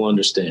people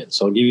understand?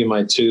 So I'll give you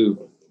my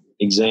two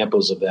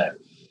examples of that.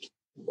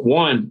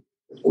 One,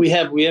 we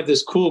have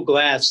this cool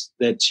glass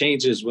that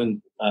changes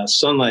when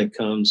sunlight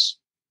comes,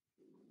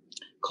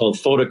 called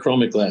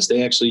photochromic glass.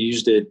 They actually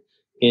used it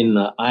in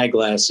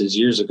eyeglasses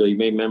years ago. You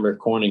may remember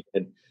Corning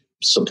had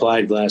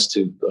supplied glass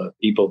to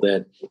people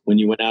that when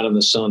you went out in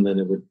the sun, then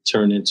it would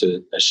turn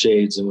into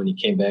shades, and when you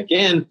came back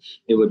in,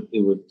 it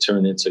would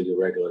turn into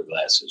your regular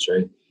glasses,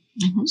 right?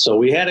 Mm-hmm. So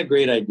we had a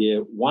great idea.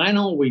 Why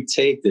don't we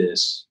take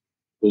this?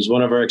 It was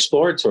one of our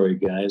exploratory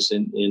guys,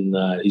 and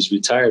he's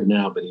retired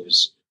now, but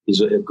he's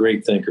a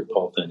great thinker,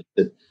 Paul Fenn.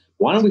 He said,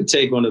 why don't we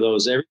take one of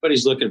those?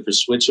 Everybody's looking for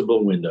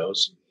switchable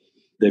windows.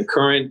 The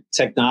current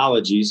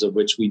technologies of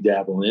which we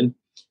dabble in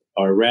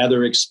are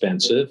rather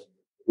expensive.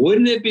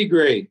 Wouldn't it be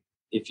great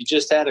if you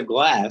just had a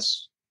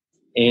glass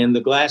and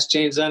the glass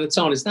changed on its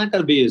own? It's not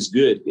going to be as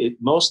good.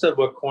 Most of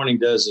what Corning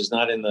does is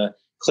not in the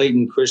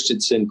Clayton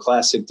Christensen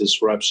classic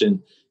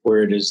disruption,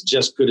 where it is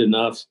just good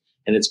enough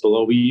and it's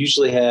below. We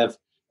usually have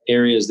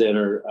areas that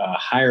are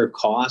higher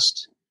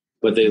cost,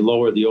 but they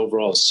lower the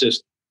overall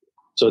system.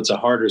 So it's a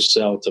harder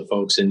sell to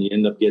folks, and you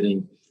end up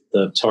getting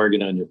the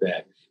target on your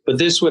back. But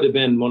this would have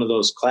been one of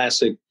those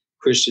classic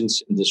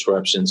Christensen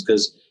disruptions,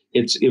 because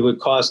it would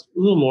cost a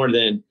little more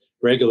than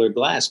regular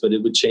glass, but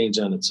it would change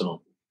on its own.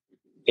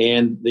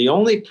 And the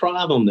only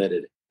problem that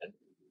it had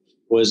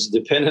was,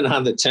 depending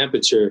on the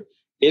temperature,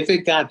 if it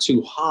got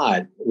too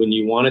hot when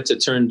you want it to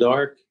turn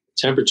dark,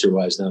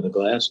 temperature-wise now, the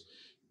glass,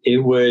 it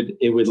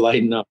would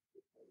lighten up.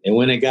 And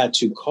when it got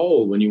too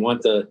cold, when you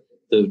want the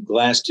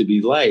glass to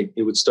be light,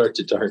 it would start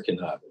to darken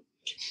up.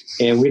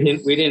 And we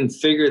didn't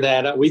figure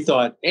that out. We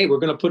thought, hey, we're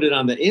going to put it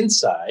on the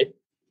inside,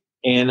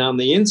 and on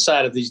the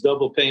inside of these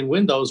double pane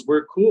windows,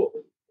 we're cool.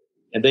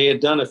 And they had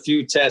done a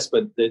few tests,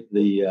 but this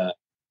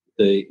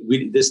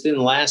didn't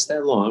last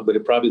that long, but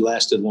it probably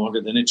lasted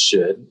longer than it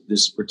should.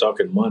 We're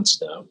talking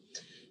months now.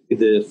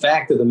 The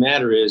fact of the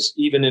matter is,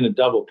 even in a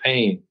double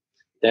pane,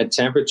 that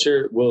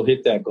temperature will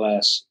hit that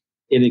glass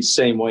in the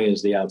same way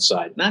as the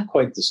outside. Not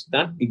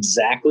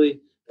exactly,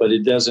 but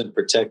it doesn't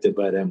protect it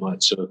by that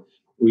much. So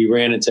we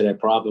ran into that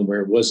problem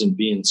where it wasn't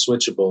being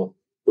switchable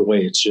the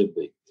way it should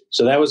be.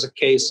 So that was a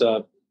case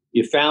of,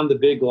 you found the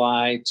big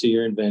lie to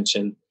your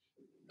invention,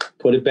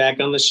 put it back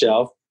on the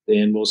shelf,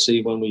 and we'll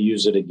see when we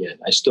use it again.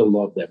 I still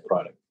love that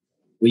product.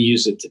 We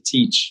use it to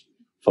teach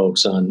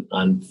folks on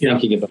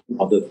thinking about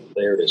all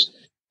there it is.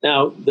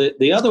 Now,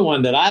 the other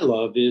one that I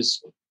love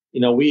is,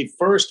 we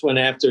first went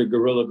after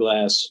Gorilla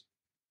Glass,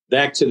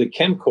 back to the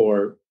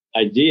Chemcore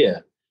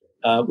idea.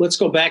 Let's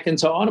go back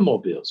into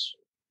automobiles.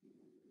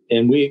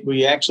 And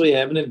we actually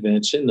have an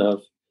invention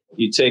of,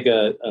 you take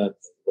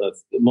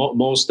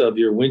most of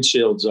your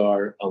windshields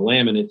are a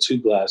laminate, two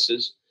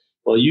glasses.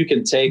 Well, you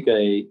can take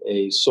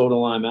a soda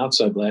lime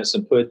outside glass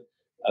and put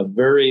a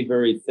very,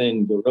 very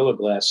thin Gorilla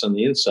Glass on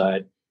the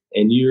inside,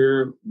 and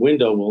your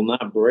window will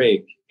not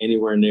break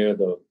anywhere near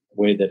the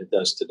way that it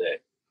does today.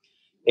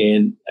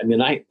 And I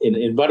mean,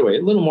 and by the way,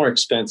 a little more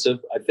expensive.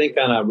 I think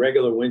on a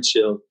regular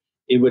windshield,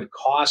 it would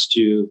cost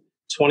you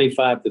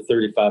 $25 to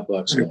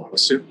 $35 more.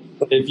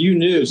 But if you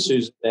knew,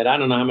 Susan, that I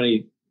don't know how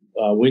many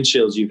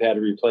windshields you've had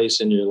to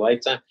replace in your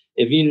lifetime,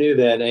 if you knew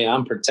that, hey,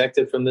 I'm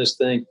protected from this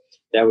thing,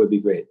 that would be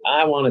great.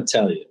 I want to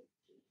tell you,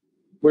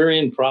 we're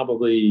in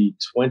probably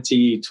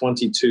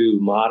 22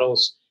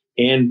 models,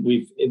 and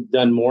we've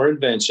done more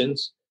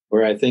inventions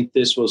where I think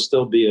this will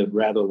still be a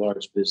rather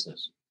large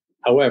business.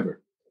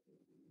 However,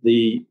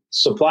 the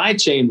supply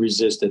chain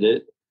resisted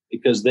it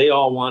because they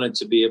all wanted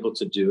to be able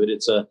to do it.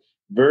 It's a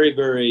very,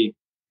 very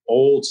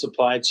old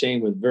supply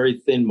chain with very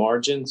thin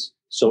margins.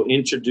 So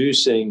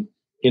introducing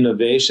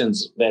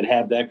innovations that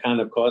have that kind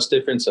of cost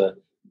difference,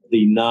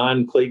 the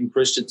non-Clayton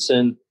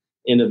Christensen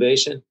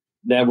innovation,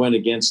 that went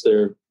against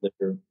their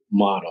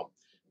model.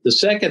 The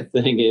second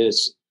thing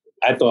is,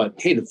 I thought,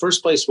 hey, the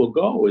first place we'll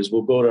go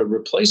to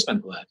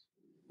replacement glass.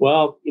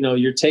 Well,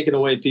 you're taking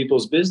away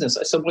people's business.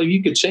 I said, well,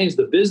 you could change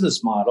the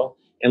business model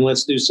and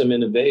let's do some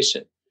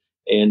innovation.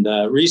 And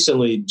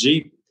recently,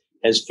 Jeep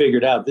has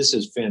figured out this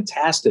is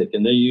fantastic,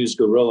 and they use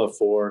Gorilla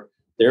for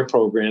their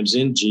programs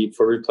in Jeep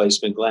for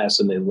replacement glass,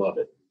 and they love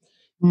it.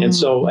 Mm-hmm. And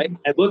so I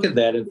look at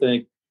that and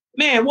think,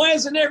 man, why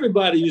isn't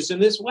everybody using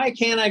this? Why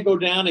can't I go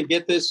down and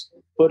get this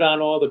put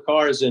on all the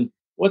cars? And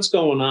what's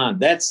going on?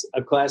 That's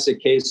a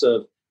classic case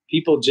of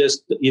people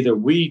just either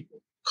we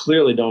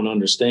clearly don't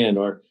understand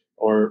or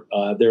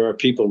there are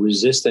people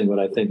resisting what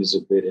I think is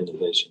a great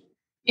innovation.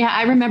 Yeah,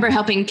 I remember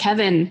helping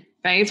Kevin,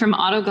 right, from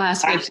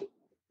Autoglass with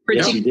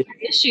particular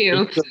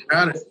issue.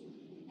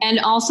 And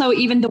also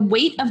even the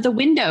weight of the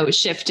window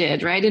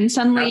shifted, right? And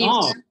suddenly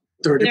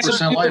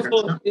 30%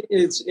 lighter.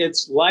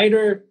 It's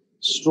lighter,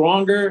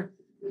 stronger,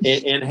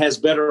 and has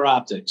better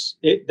optics.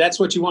 That's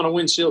what you want a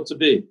windshield to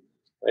be,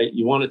 right?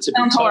 You want it to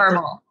be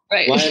horrible,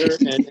 right? Lighter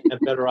and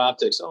better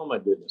optics. Oh my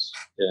goodness.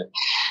 Yeah.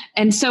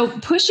 And so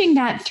pushing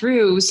that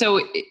through, so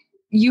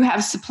you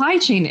have supply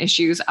chain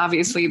issues,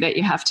 obviously, that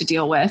you have to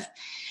deal with,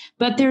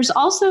 but there's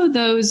also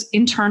those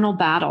internal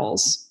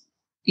battles,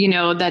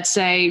 that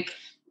say,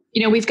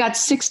 we've got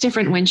 6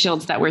 different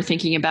windshields that we're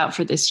thinking about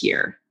for this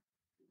year.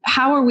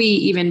 How are we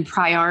even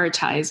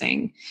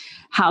prioritizing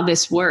how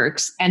this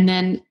works? And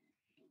then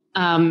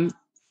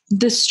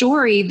the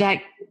story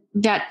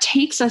that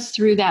takes us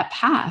through that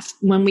path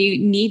when we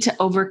need to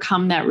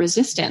overcome that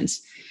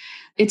resistance.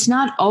 It's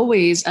not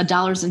always a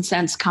dollars and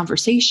cents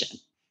conversation,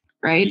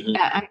 right?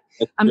 Mm-hmm.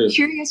 I'm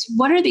curious,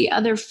 what are the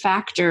other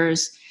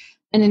factors?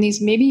 And then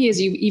maybe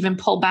as you even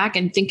pull back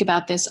and think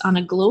about this on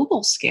a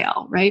global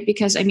scale, right?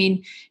 Because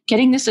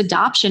getting this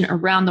adoption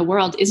around the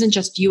world isn't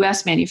just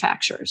US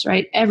manufacturers,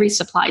 right? Every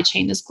supply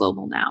chain is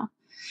global now.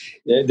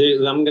 I'm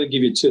going to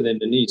give you 2. Then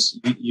Denise,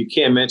 you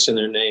can't mention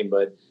their name,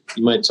 but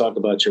you might talk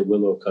about your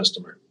Willow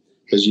customer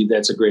because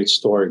that's a great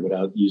story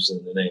without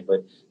using the name.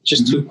 But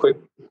just 2 quick.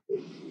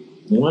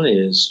 One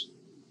is,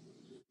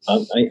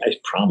 I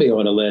probably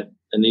ought to let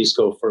Denise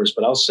go first,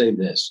 but I'll say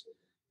this.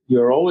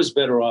 You're always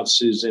better off,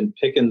 Susan,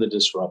 picking the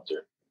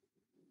disruptor.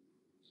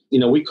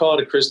 We call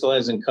it a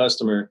crystallizing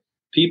customer.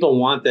 People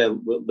want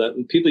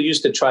that. People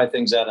used to try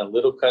things out on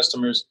little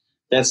customers.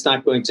 That's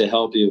not going to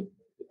help you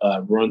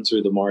run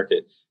through the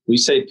market. We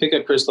say pick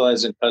a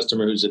crystallizing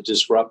customer who's a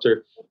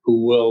disruptor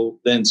who will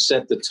then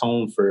set the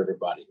tone for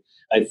everybody.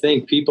 I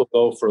think people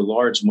go for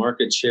large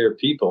market share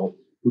people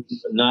who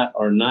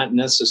are not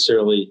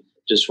necessarily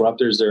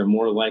disruptors. They're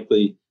more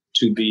likely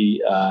to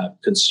be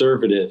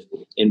conservative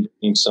in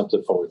bringing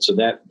something forward. So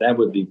that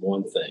would be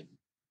one thing.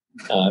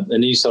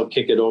 Anise, I'll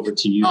kick it over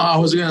to you. I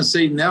was going to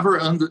say, never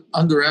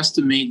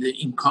underestimate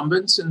the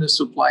incumbents in the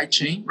supply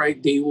chain,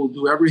 right? They will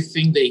do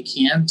everything they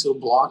can to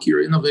block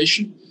your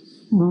innovation.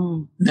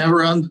 Mm.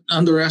 Never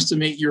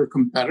underestimate your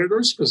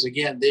competitors, because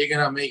again, they're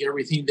going to make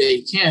everything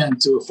they can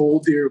to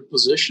hold their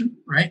position,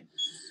 right?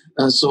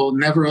 So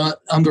never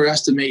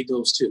underestimate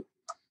those 2.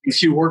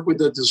 If you work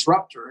with a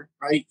disruptor,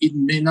 right, it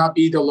may not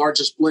be the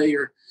largest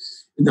player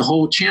in the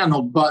whole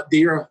channel, but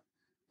they are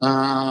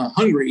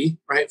hungry,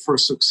 right, for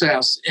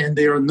success, and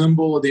they are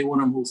nimble. They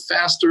want to move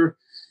faster,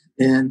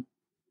 and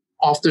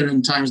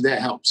oftentimes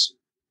that helps.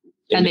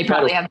 And they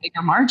probably have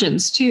bigger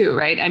margins too,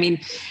 right?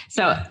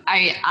 So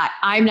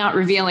I'm not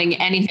revealing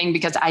anything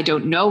because I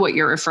don't know what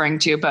you're referring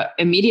to, but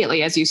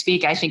immediately as you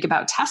speak, I think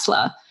about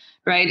Tesla,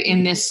 right?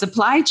 In this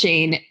supply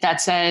chain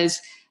that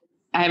says,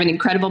 I have an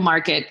incredible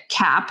market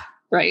cap,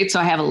 right? So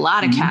I have a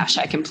lot of cash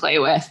I can play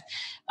with.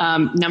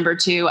 Number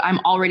 2, I'm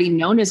already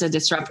known as a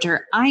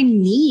disruptor. I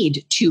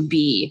need to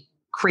be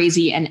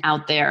crazy and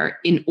out there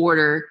in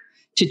order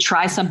to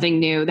try something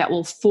new that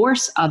will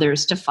force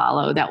others to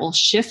follow, that will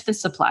shift the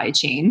supply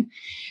chain.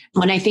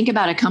 When I think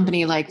about a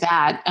company like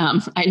that,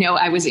 I know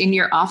I was in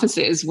your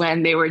offices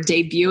when they were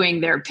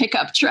debuting their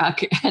pickup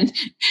truck, and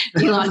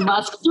Elon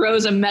Musk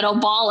throws a metal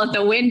ball at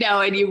the window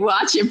and you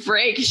watch it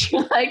break.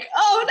 You're like,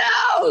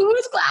 oh no,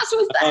 whose glass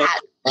was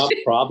that?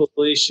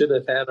 Probably should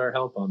have had our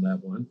help on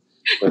that one.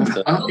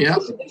 But, yeah.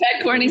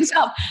 Pat Corning's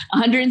help.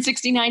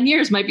 169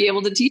 years might be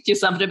able to teach you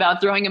something about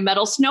throwing a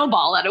metal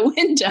snowball at a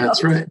window.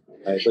 That's right.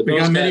 We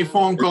got many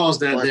phone calls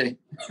that day.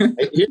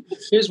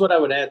 Here's what I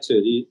would add to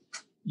it.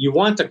 You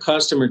want the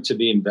customer to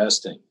be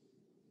investing.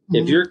 Mm-hmm.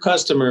 If your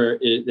customer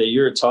that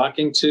you're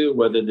talking to,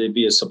 whether they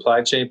be a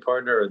supply chain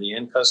partner or the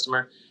end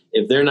customer,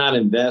 if they're not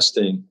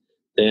investing,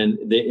 then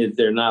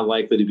they're not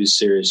likely to be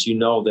serious. You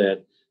know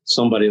that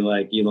somebody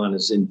like Elon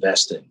is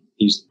investing.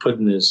 He's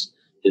putting his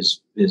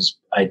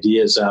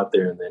ideas out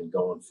there and then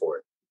going for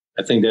it.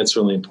 I think that's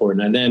really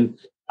important. And then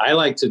I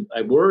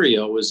worry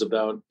always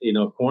about,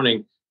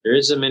 Corning. There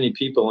isn't many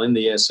people in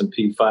the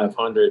S&P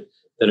 500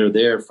 that are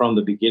there from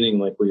the beginning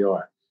like we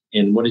are.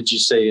 And what did you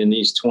say in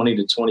these 20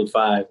 to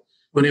 25?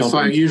 25,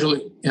 companies?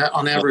 usually,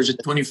 on average,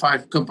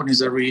 25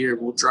 companies every year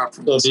will drop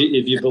from So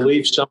if you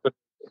believe something,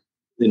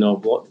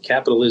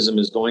 capitalism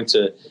is going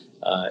to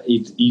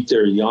eat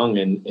their young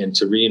and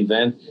to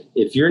reinvent.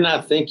 If you're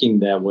not thinking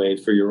that way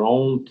for your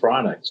own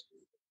products,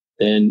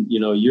 then,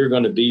 you're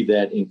going to be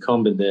that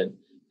incumbent that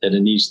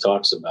Anise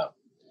talks about.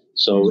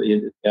 So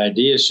the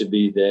idea should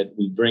be that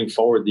we bring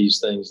forward these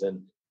things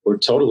and we're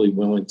totally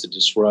willing to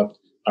disrupt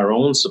our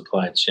own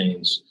supply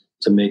chains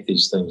to make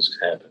these things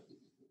happen.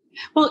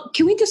 Well,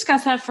 can we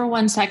discuss that for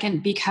 1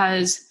 second?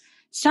 Because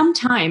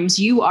sometimes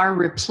you are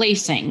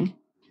replacing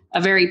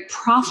a very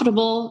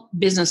profitable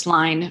business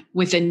line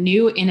with a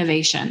new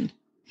innovation.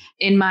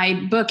 In my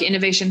book,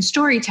 Innovation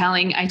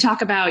Storytelling, I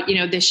talk about,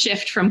 this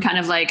shift from kind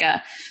of like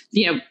a,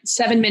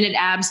 7-minute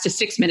abs to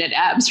 6-minute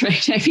abs,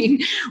 right? I mean,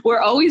 we're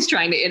always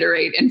trying to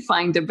iterate and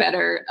find a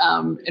better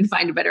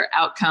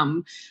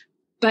outcome.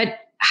 But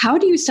how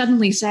do you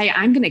suddenly say,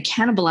 I'm going to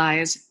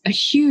cannibalize a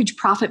huge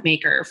profit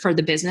maker for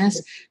the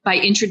business by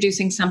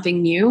introducing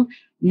something new,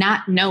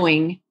 not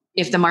knowing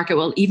if the market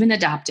will even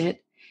adopt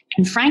it?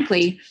 And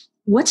frankly,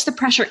 what's the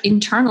pressure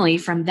internally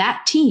from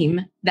that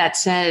team that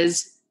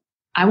says,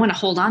 I want to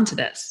hold on to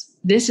this?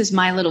 This is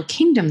my little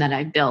kingdom that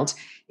I've built.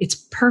 It's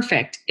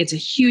perfect. It's a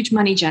huge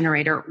money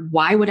generator.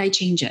 Why would I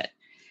change it?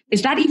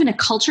 Is that even a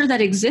culture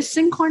that exists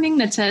in Corning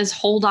that says,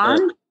 hold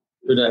on?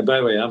 By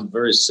the way, I'm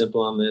very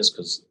simple on this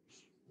because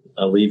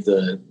I leave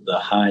the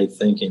high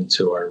thinking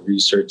to our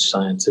research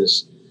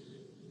scientists.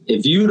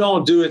 If you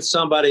don't do it,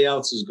 somebody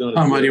else is going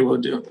to. Somebody will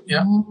do it.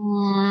 Yeah.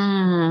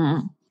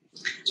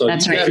 So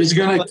that's right. If it's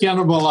going to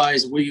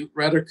cannibalize, we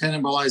rather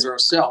cannibalize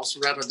ourselves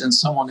rather than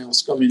someone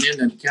else coming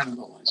in and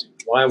cannibalizing.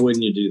 Why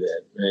wouldn't you do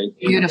that, right?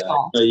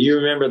 Beautiful. You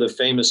remember the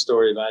famous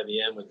story of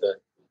IBM with the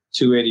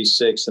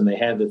 286, and they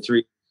had the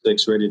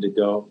 386 ready to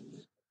go,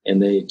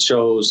 and they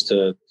chose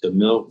to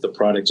milk the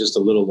product just a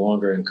little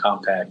longer and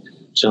compact,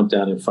 jumped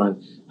out in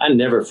front. I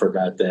never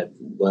forgot that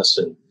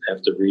lesson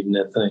after reading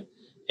that thing.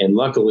 And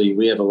luckily,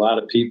 we have a lot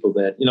of people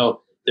that,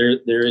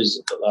 there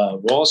is a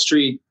Wall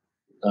Street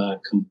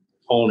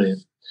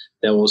component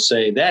that will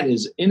say that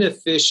is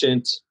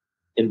inefficient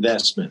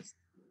investment,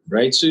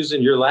 right?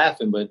 Susan, you're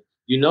laughing, but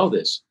you know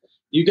this.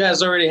 You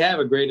guys already have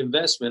a great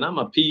investment. I'm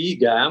a PE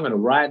guy. I'm going to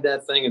ride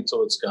that thing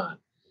until it's gone.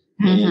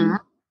 Mm-hmm. And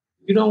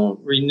you don't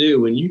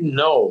renew, and you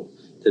know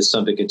that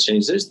something can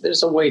change.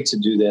 There's a way to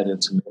do that and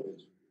to make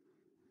it.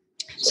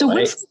 So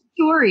what's the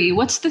story?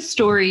 What's the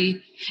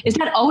story? Is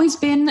that always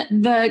been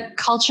the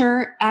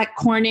culture at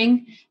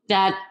Corning,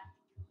 that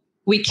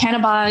we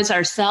cannibalize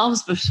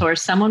ourselves before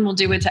someone will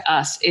do it to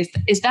us?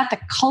 Is that the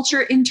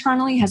culture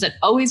internally? Has it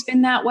always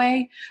been that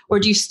way? Or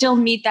do you still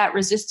meet that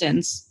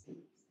resistance?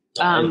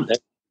 As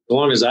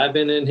long as I've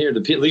been in here,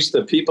 at least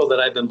the people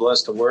that I've been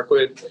blessed to work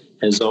with,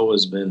 has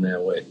always been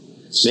that way.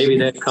 Maybe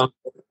that comes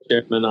from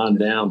chairman on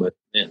down, but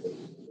man,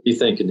 you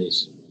thinking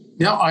these?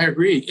 Yeah, I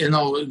agree.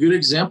 A good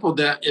example of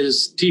that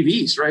is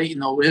TVs, right?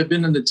 We have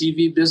been in the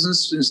TV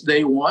business since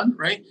day one,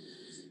 right?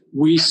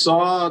 We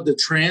saw the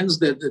trends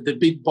that the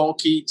big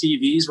bulky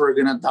TVs were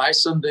going to die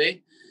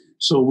someday.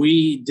 So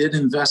we did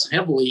invest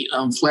heavily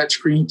on flat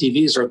screen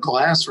TVs or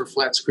glass or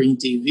flat screen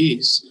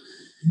TVs.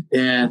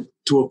 And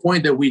to a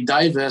point that we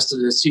divested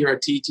the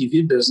CRT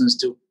TV business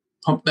to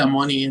pump that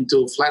money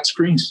into flat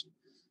screens.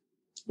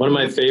 One of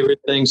my favorite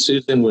things,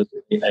 Susan, was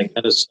I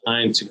got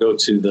assigned to go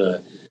to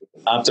the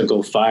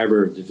optical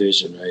fiber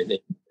division, right,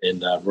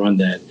 and run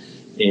that.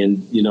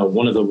 And,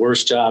 one of the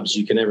worst jobs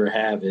you can ever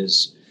have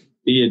is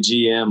be a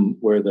GM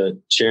where the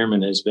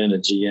chairman has been a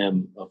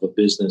GM of a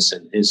business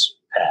in his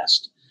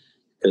past,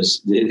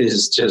 because it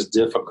is just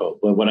difficult.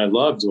 But what I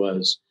loved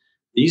was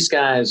these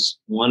guys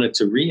wanted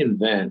to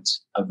reinvent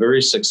a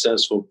very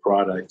successful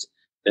product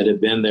that had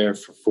been there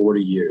for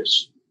 40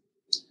 years.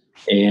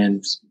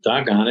 And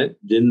doggone it,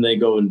 didn't they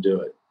go and do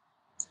it?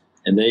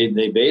 And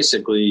they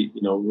basically,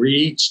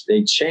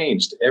 they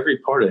changed every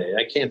part of it.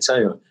 I can't tell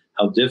you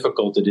how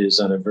difficult it is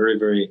on a very,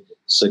 very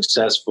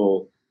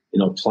successful,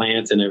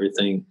 plant and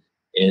everything.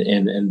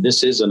 And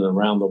this is an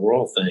around the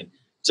world thing,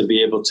 to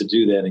be able to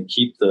do that and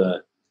keep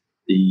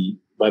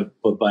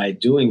but by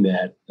doing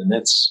that, and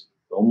that's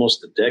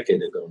almost a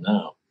decade ago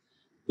now,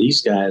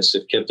 these guys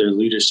have kept their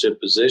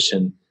leadership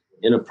position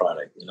in a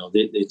product.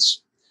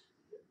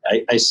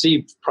 I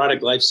see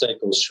product life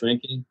cycles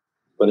shrinking,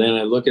 but then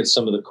I look at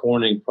some of the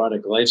Corning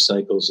product life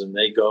cycles and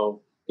they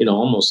go,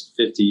 almost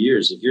 50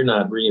 years. If you're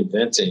not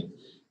reinventing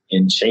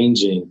and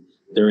changing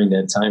during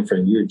that time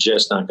frame, you're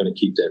just not going to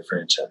keep that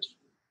franchise.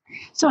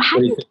 So how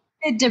do you keep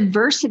the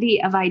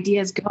diversity of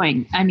ideas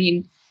going? I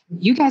mean,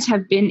 you guys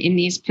have been in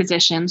these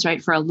positions,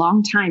 right, for a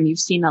long time. You've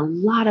seen a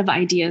lot of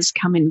ideas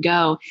come and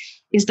go.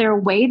 Is there a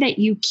way that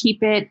you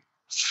keep it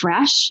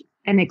fresh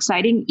and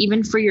exciting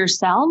even for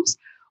yourselves?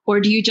 Or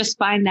do you just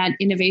find that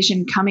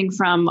innovation coming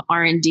from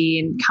R&D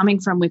and coming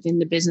from within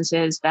the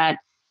businesses that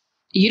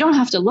you don't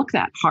have to look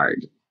that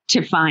hard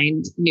to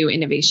find new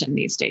innovation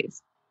these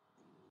days?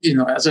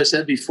 as I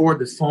said before,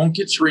 the phone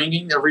keeps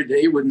ringing every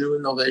day with new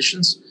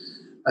innovations.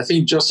 I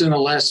think just in the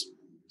last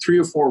 3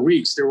 or 4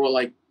 weeks, there were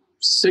like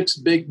 6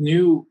 big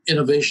new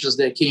innovations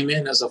that came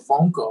in as a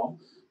phone call,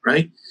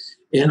 right?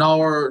 And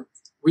our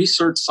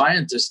research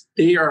scientists,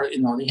 they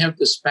have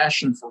this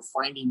passion for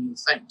finding new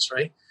things,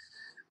 right?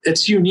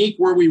 It's unique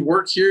where we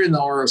work here in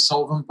our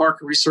Sullivan Park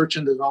Research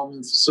and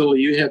Development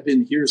Facility. You have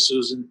been here,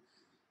 Susan.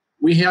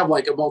 We have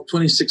like about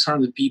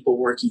 2,600 people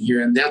working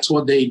here, and that's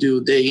what they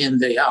do day in,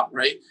 day out,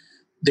 right?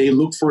 They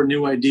look for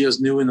new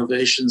ideas, new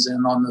innovations,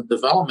 and on the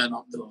development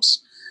of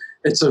those.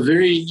 It's a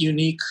very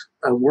unique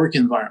work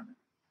environment.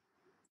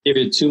 Give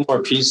you 2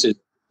 more pieces.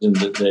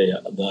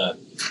 The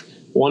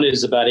one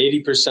is about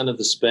 80% of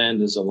the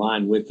spend is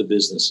aligned with the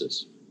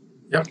businesses.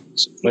 Yep.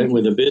 So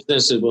with the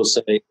businesses will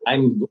say,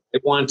 I'm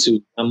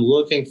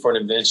looking for an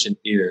invention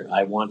here.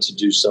 I want to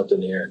do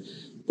something here.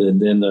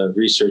 Then the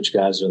research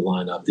guys are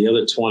lined up. The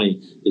other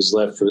 20 is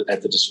left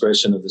at the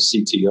discretion of the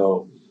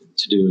CTO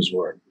to do his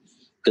work.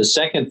 The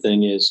second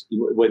thing is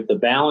with the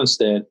balance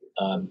that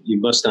you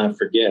must not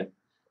forget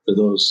for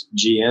those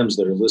GMs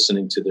that are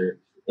listening to their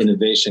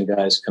innovation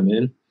guys come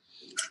in,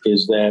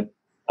 is that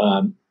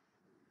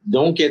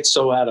don't get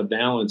so out of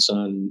balance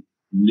on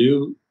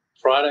new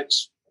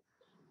products.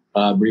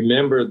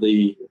 Remember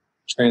the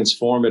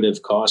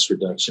transformative cost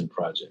reduction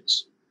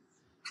projects.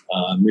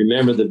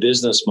 Remember the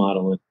business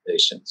model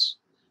innovations.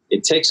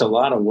 It takes a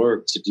lot of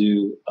work to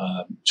do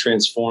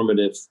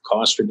transformative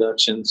cost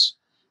reductions.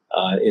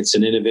 It's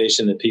an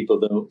innovation that people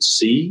don't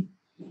see.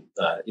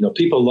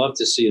 People love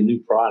to see a new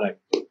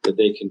product that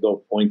they can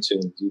go point to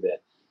and do that.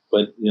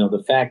 But,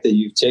 the fact that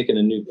you've taken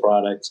a new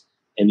product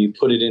and you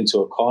put it into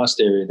a cost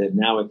area that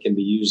now it can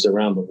be used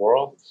around the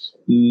world,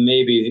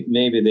 maybe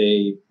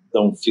they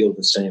don't feel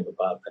the same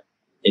about that.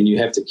 And you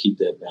have to keep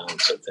that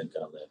balance, I think,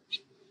 on that.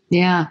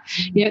 Yeah.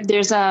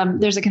 There's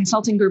a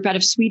consulting group out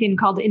of Sweden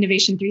called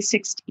Innovation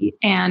 360,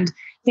 and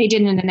they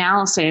did an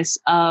analysis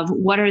of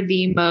what are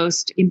the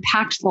most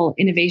impactful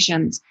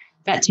innovations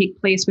that take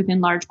place within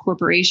large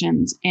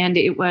corporations. And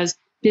it was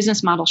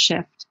business model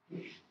shift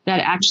that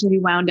actually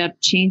wound up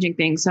changing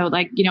things. So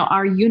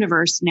our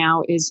universe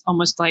now is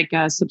almost like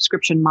a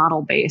subscription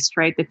model based,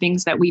 right? The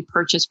things that we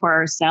purchase for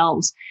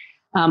ourselves.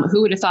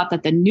 Who would have thought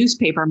that the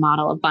newspaper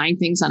model of buying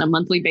things on a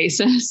monthly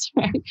basis,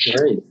 right?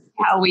 Right.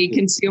 How we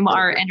consume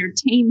our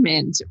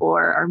entertainment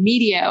or our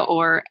media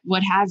or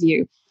what have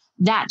you,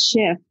 that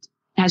shift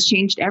has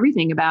changed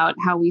everything about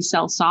how we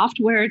sell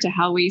software to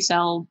how we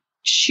sell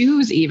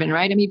shoes even,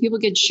 right? I mean, people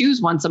get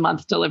shoes once a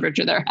month delivered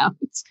to their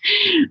house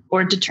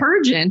or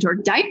detergent or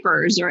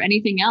diapers or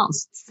anything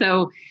else.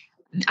 So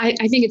I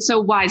think it's so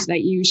wise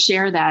that you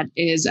share that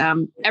is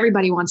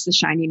everybody wants the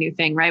shiny new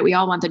thing, right? We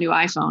all want the new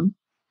iPhone.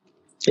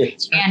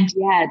 Yes. And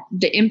yet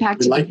the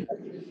impact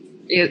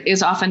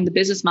is often the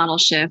business model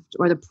shift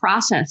or the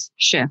process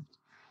shift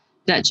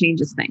that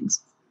changes things.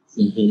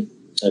 Mm-hmm.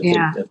 I think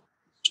that's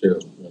true.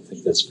 I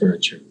think that's very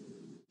true.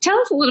 Tell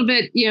us a little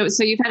bit,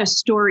 so you've had a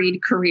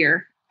storied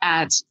career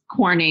at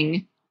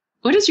Corning.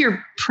 What is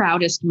your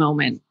proudest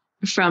moment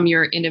from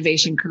your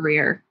innovation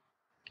career?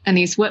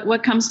 Anis,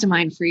 what comes to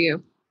mind for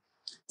you?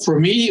 For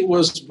me, it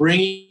was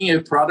bringing a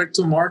product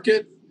to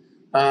market,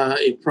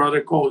 a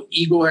product called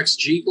Ego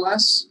XG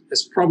glass.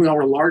 It's probably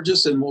our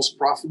largest and most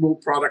profitable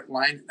product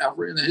line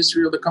ever in the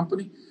history of the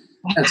company.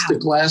 Wow. That's the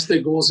glass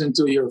that goes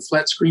into your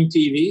flat screen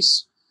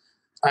TVs.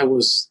 I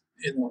was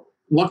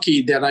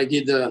lucky that I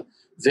did the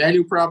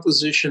value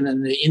proposition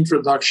and the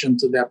introduction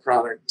to that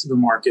product to the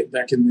market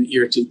back in the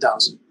year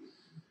 2000.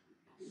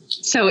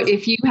 So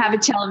if you have a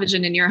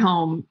television in your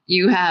home,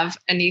 you have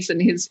Anis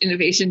and his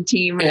innovation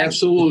team.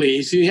 Absolutely.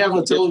 If you have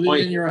a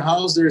television in your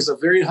house, there's a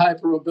very high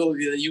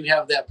probability that you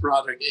have that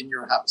product in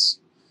your house.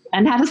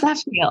 And how does that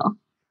feel?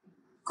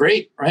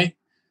 Great, right?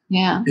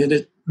 Yeah.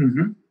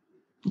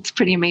 It's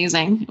pretty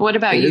amazing. What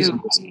about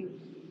you?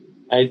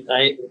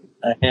 I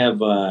have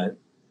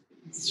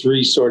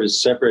 3 sort of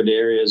separate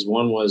areas.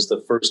 One was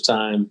the first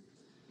time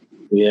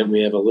we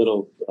have a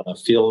little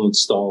field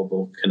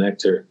installable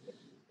connector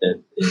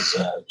that is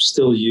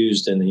still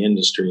used in the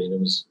industry, and it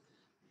was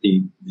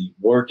the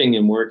working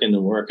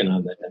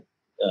on that.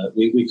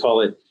 We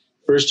call it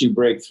first you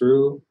break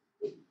through,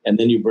 and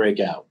then you break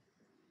out.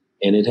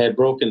 And it had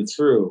broken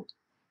through,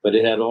 but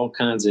it had all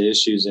kinds of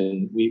issues,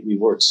 and we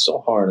worked so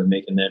hard on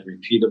making that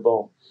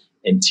repeatable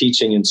and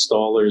teaching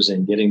installers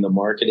and getting the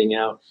marketing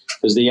out,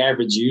 because the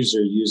average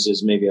user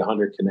uses maybe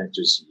 100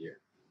 connectors a year.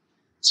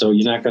 So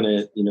you're not going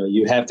to,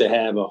 you have to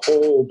have a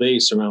whole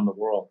base around the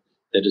world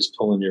that is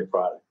pulling your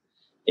product.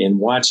 And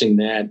watching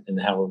that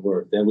and how it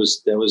worked, that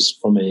was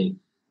from in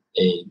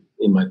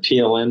my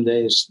PLM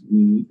days,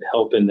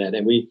 helping that.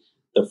 And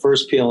the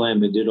first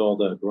PLM that did all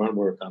the grunt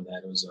work on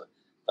that, it was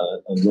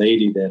a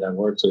lady that I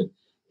worked with.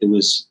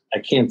 I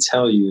can't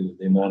tell you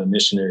the amount of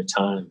missionary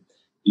time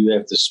you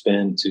have to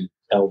spend to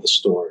tell the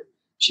story.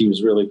 She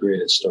was really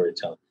great at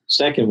storytelling.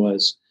 Second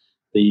was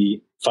the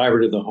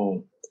fiber to the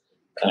home.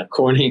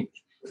 Corning,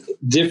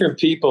 different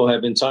people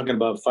have been talking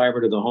about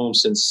fiber to the home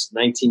since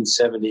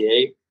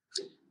 1978.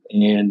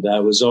 And I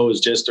was always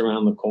just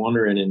around the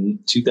corner. And in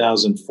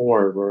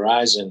 2004,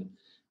 Verizon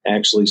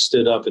actually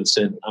stood up and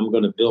said, I'm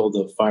going to build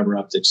a fiber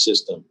optic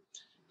system.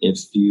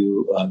 If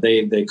you,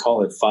 they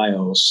call it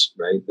FiOS,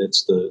 right?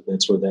 That's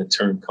where that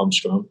term comes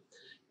from.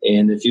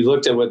 And if you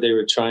looked at what they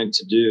were trying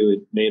to do,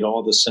 it made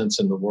all the sense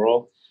in the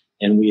world.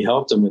 And we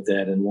helped them with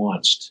that and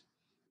launched.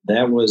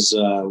 That was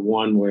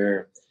one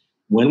where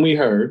when we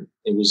heard,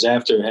 it was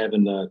after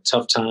having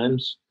tough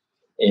times.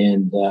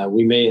 And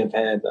we may have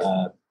had,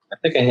 I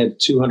think I had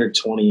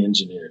 220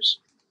 engineers.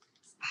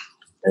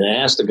 And I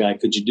asked the guy,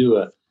 could you do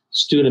a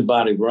student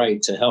body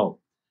right to help?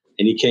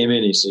 And he came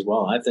in, he says,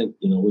 well, I think,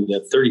 we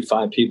got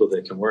 35 people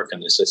that can work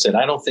on this. I said,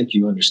 I don't think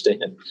you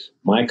understand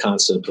my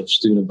concept of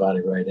student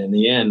body right. In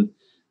the end,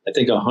 I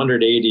think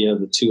 180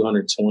 of the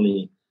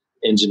 220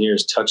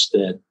 engineers touched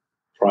that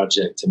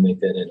project to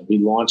make that in. We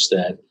launched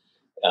that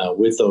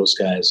with those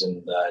guys,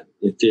 and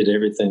it did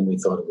everything we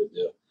thought it would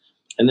do.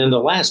 And then the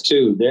last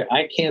two,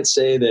 I can't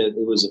say that it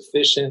was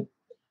efficient,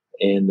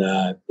 and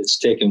it's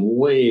taken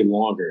way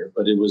longer,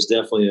 but it was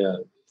definitely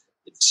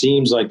it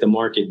seems like the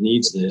market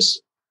needs this.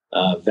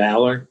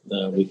 Valor,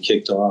 we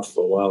kicked off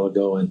a while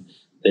ago, and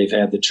they've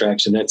had the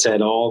traction. That's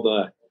had all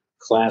the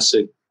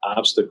classic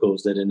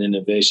obstacles that an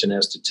innovation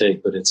has to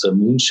take, but it's a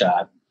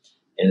moonshot,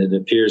 and it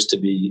appears to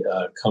be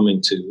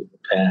coming to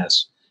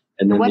pass.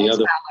 And then what is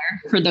Valor,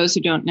 for those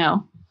who don't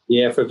know?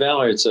 Yeah, for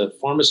Valor, it's a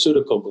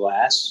pharmaceutical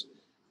glass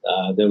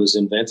that was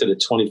invented, a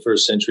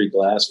 21st century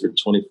glass for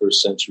 21st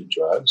century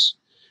drugs.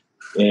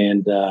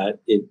 And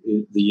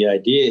the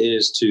idea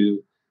is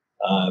to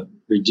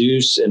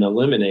reduce and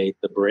eliminate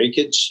the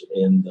breakage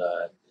and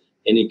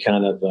any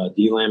kind of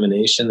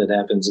delamination that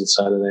happens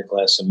inside of that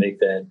glass and make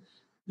that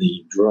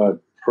the drug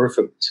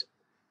perfect,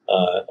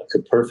 a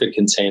perfect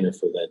container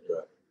for that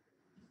drug.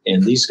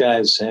 And these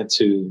guys had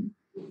to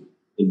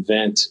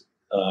invent,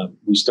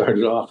 we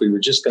started off, we were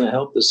just going to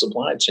help the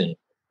supply chain.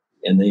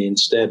 And they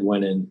instead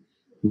went in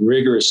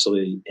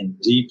rigorously and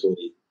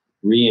deeply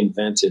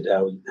reinvented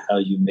how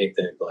you make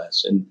that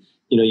glass. And,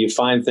 you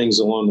find things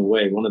along the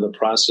way. One of the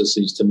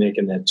processes to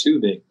making that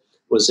tubing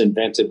was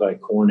invented by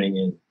Corning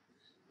in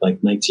like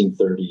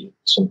 1930,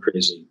 some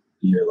crazy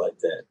year like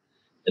that.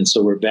 And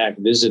so we're back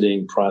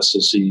visiting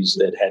processes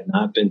that had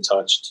not been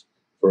touched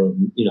for,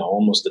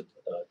 almost a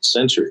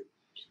century.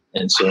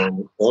 And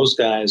so those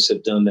guys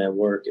have done that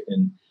work,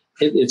 and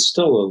it's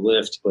still a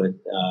lift, but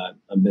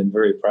I've been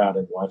very proud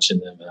of watching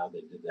them and how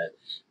they did that.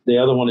 The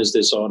other one is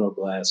this auto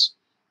glass.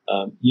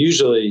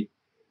 Usually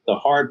the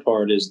hard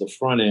part is the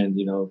front end,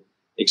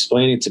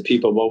 explaining to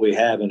people what we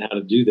have and how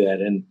to do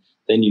that. And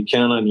then you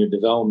count on your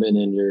development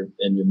and your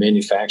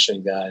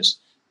manufacturing guys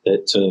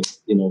to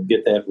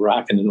get that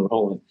rocking and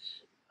rolling.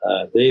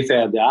 They've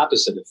had the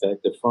opposite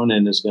effect. The front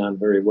end has gone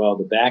very well.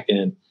 The back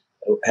end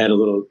had a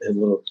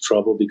little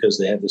trouble because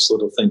they had this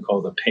little thing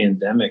called a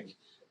pandemic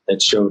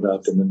that showed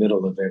up in the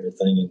middle of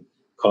everything and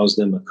caused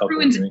them a couple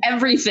ruins of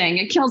everything.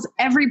 It kills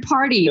every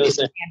party.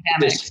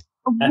 Pandemic.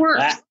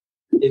 Worse.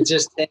 It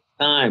just takes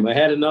time. I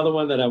had another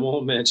one that I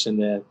won't mention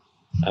that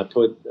I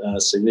put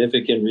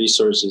significant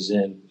resources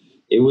in.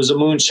 It was a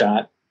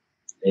moonshot,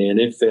 and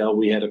it failed.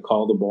 We had to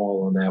call the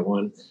ball on that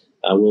one.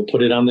 We'll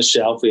put it on the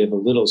shelf. We have a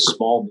little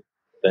small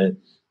that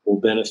will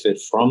benefit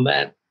from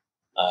that,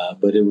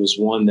 but it was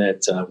one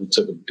that we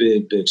took a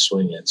big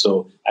swing at.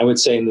 So I would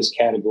say in this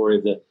category,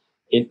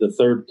 the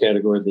third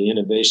category, the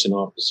innovation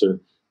officer,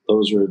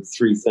 those were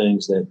three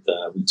things that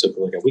we took a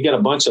look at. We got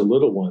a bunch of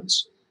little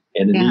ones,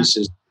 and Denise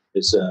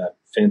is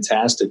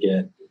fantastic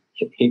at.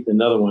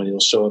 Another one, he'll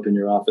show up in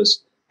your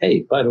office.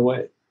 Hey, by the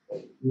way,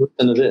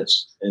 listen to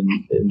this, and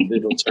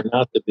it'll turn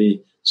out to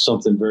be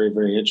something very,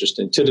 very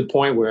interesting. To the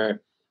point where,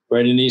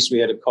 right, Denise, we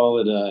had to call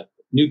it a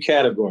new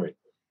category.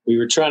 We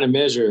were trying to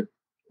measure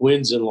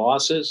wins and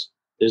losses.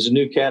 There's a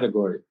new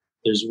category.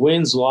 There's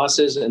wins,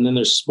 losses, and then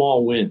there's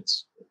small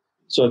wins.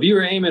 So if you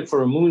were aiming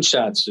for a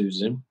moonshot,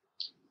 Susan,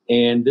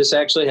 and this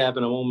actually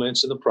happened, I won't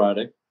mention the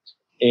product,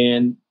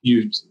 and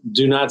you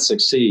do not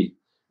succeed,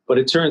 but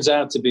it turns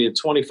out to be a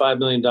 $25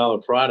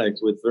 million product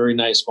with very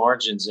nice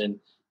margins, and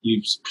you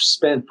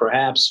spent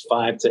perhaps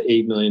 $5 to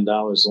 $8 million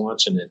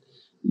launching it,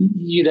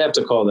 you'd have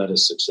to call that a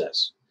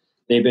success.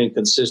 They've been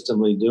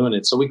consistently doing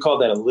it. So we call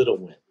that a little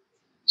win.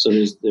 So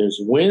there's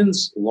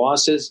wins,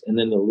 losses, and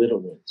then the little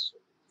wins.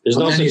 There's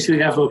no. Then you should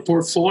have a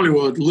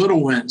portfolio of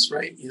little wins,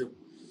 right?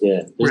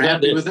 Yeah, we're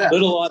happy with that.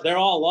 They're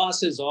all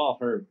losses, all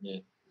hurt.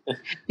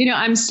 Yeah.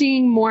 I'm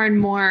seeing more and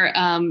more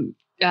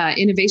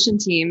innovation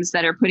teams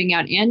that are putting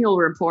out annual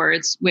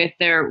reports with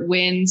their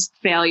wins,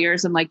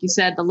 failures, and like you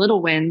said, the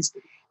little wins.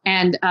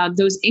 And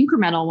those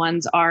incremental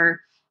ones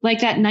are like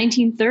that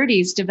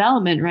 1930s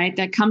development, right?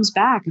 That comes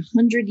back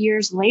 100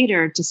 years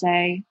later to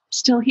say,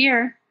 still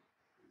here,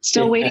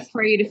 still waiting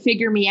for you to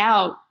figure me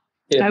out.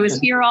 Yeah. I was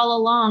here all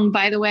along.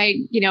 By the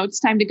way, it's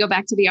time to go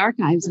back to the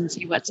archives and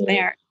see what's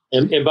there.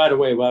 And by the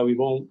way, while we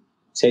won't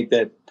take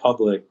that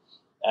public,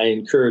 I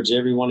encourage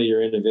every one of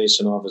your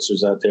innovation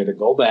officers out there to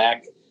go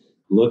back,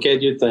 look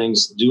at your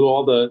things, do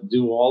all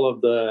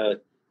of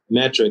the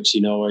metrics.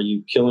 Are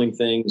you killing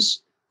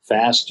things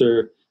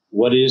faster?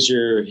 What is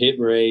your hit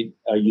rate?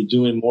 Are you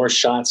doing more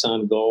shots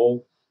on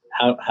goal?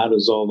 How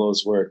does all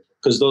those work?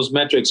 Because those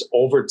metrics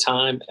over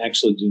time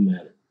actually do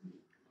matter.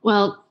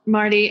 Well,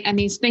 Marty,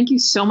 Anis, thank you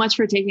so much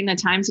for taking the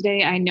time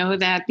today. I know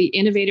that the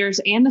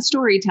innovators and the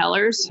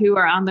storytellers who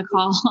are on the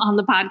call on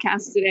the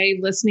podcast today,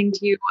 listening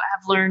to you,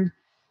 have learned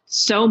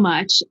so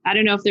much. I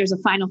don't know if there's a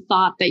final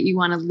thought that you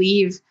want to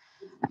leave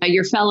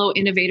your fellow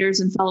innovators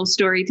and fellow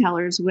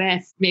storytellers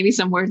with, maybe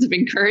some words of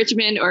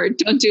encouragement, or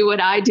don't do what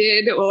I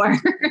did, or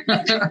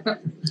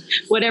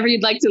whatever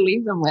you'd like to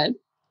leave them with.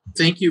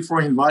 Thank you for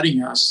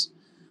inviting us.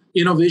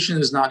 Innovation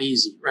is not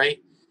easy, right?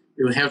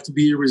 You have to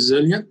be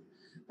resilient.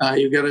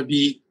 You got to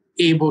be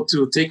able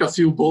to take a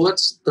few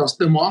bullets, dust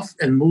them off,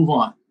 and move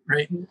on,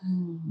 right?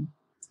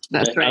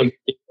 That's right.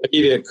 I'll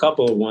give you a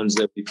couple of ones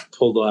that we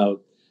pulled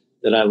out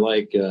that I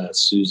like,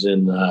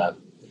 Susan.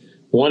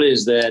 One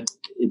is that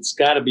it's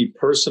got to be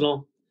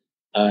personal.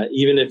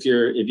 Even if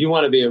you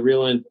want to be a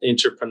real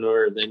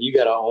entrepreneur, then you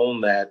got to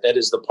own that. That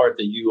is the part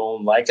that you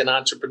own like an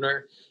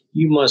entrepreneur.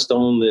 You must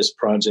own this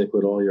project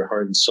with all your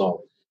heart and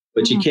soul,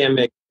 but you can't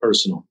make it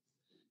personal.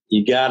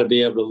 You got to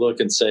be able to look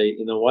and say,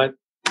 you know what?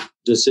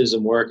 This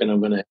isn't working. I'm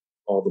going to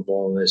haul the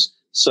ball in this.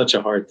 Such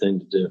a hard thing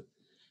to do.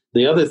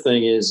 The other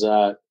thing is,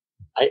 I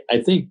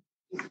think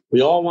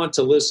we all want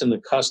to listen to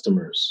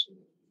customers,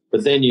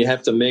 but then you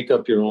have to make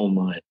up your own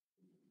mind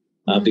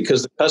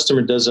because the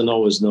customer doesn't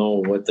always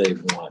know what they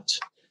want.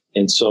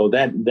 And so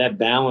that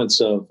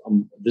balance of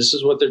this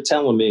is what they're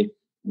telling me.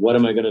 What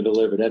am I going to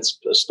deliver? That's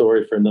a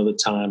story for another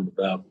time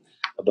about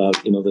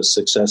the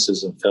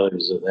successes and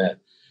failures of that.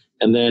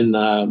 And then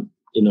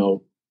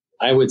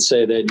I would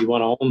say that you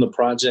want to own the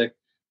project,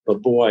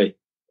 but boy,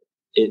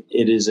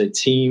 it is a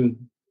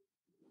team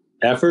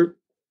effort,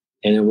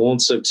 and it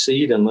won't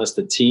succeed unless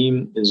the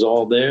team is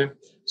all there.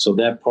 So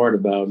that part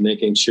about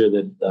making sure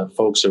that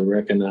folks are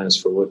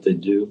recognized for what they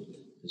do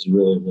is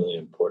really, really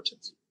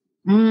important.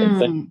 And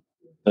thank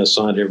you,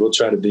 Sandra. We'll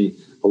try to be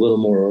a little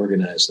more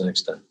organized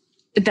next time.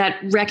 That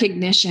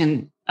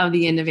recognition of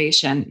the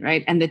innovation,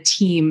 right? And the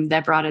team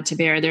that brought it to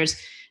bear.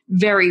 There's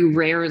very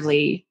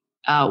rarely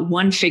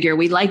one figure.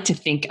 We like to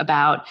think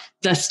about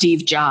the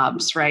Steve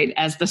Jobs, right,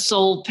 as the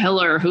sole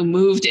pillar who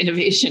moved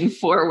innovation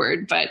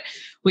forward. But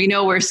we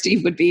know where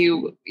Steve would be,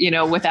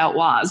 without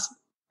Woz.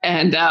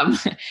 And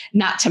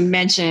not to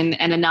mention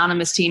an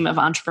anonymous team of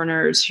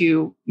entrepreneurs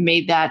who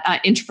made that,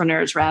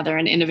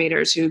 and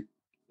innovators who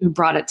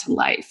brought it to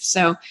life.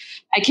 So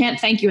I can't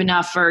thank you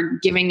enough for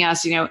giving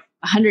us,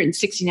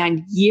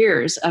 169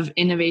 years of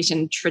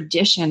innovation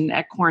tradition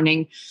at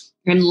Corning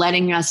and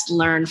letting us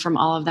learn from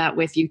all of that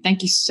with you.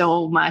 Thank you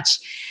so much.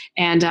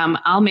 And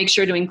I'll make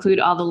sure to include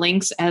all the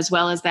links as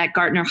well as that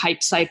Gartner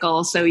hype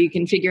cycle so you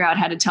can figure out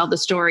how to tell the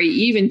story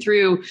even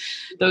through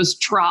those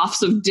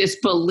troughs of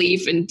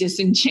disbelief and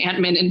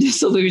disenchantment and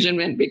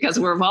disillusionment, because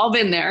we've all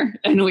been there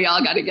and we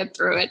all got to get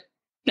through it.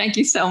 Thank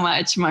you so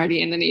much,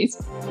 Marty and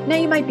Anis. Now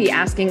you might be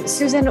asking,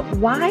 Susan,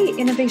 why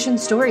innovation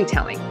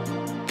storytelling?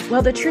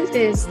 Well, the truth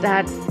is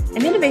that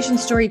an innovation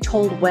story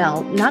told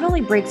well not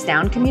only breaks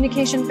down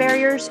communication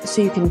barriers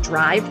so you can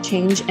drive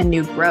change and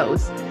new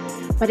growth,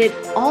 but it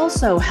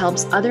also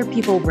helps other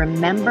people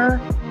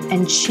remember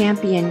and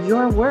champion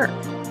your work.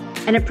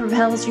 And it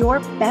propels your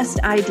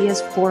best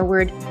ideas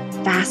forward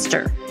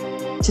faster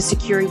to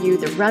secure you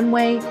the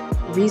runway,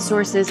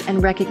 resources,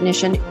 and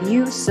recognition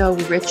you so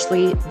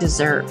richly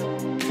deserve.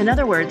 In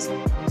other words,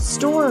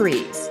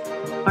 stories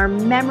are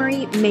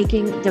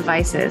memory-making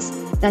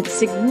devices that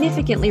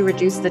significantly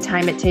reduce the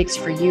time it takes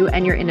for you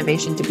and your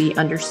innovation to be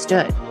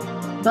understood.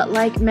 But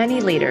like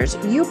many leaders,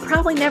 you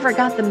probably never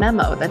got the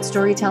memo that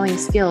storytelling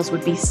skills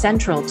would be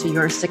central to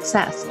your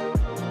success.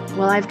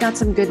 Well, I've got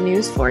some good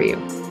news for you.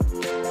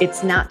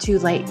 It's not too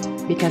late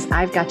because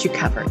I've got you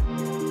covered.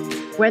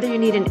 Whether you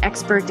need an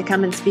expert to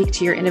come and speak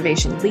to your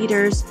innovation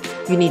leaders,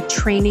 you need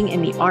training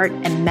in the art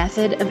and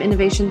method of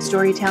innovation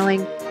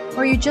storytelling,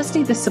 or you just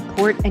need the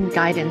support and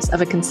guidance of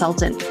a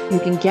consultant who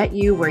can get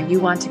you where you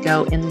want to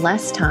go in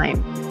less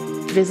time,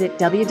 visit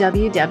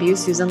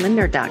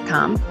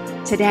www.susanlinder.com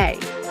today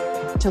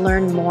to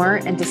learn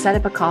more and to set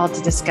up a call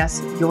to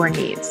discuss your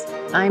needs.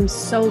 I'm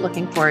so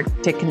looking forward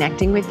to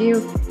connecting with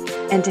you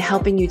and to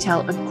helping you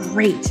tell a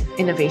great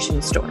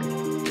innovation story.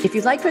 If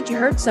you like what you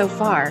heard so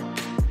far,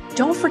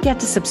 don't forget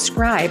to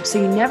subscribe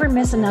so you never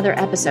miss another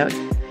episode.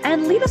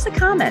 And leave us a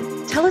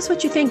comment. Tell us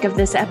what you think of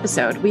this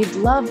episode. We'd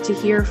love to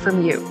hear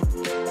from you.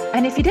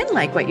 And if you didn't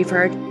like what you've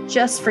heard,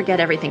 just forget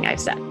everything I've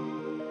said.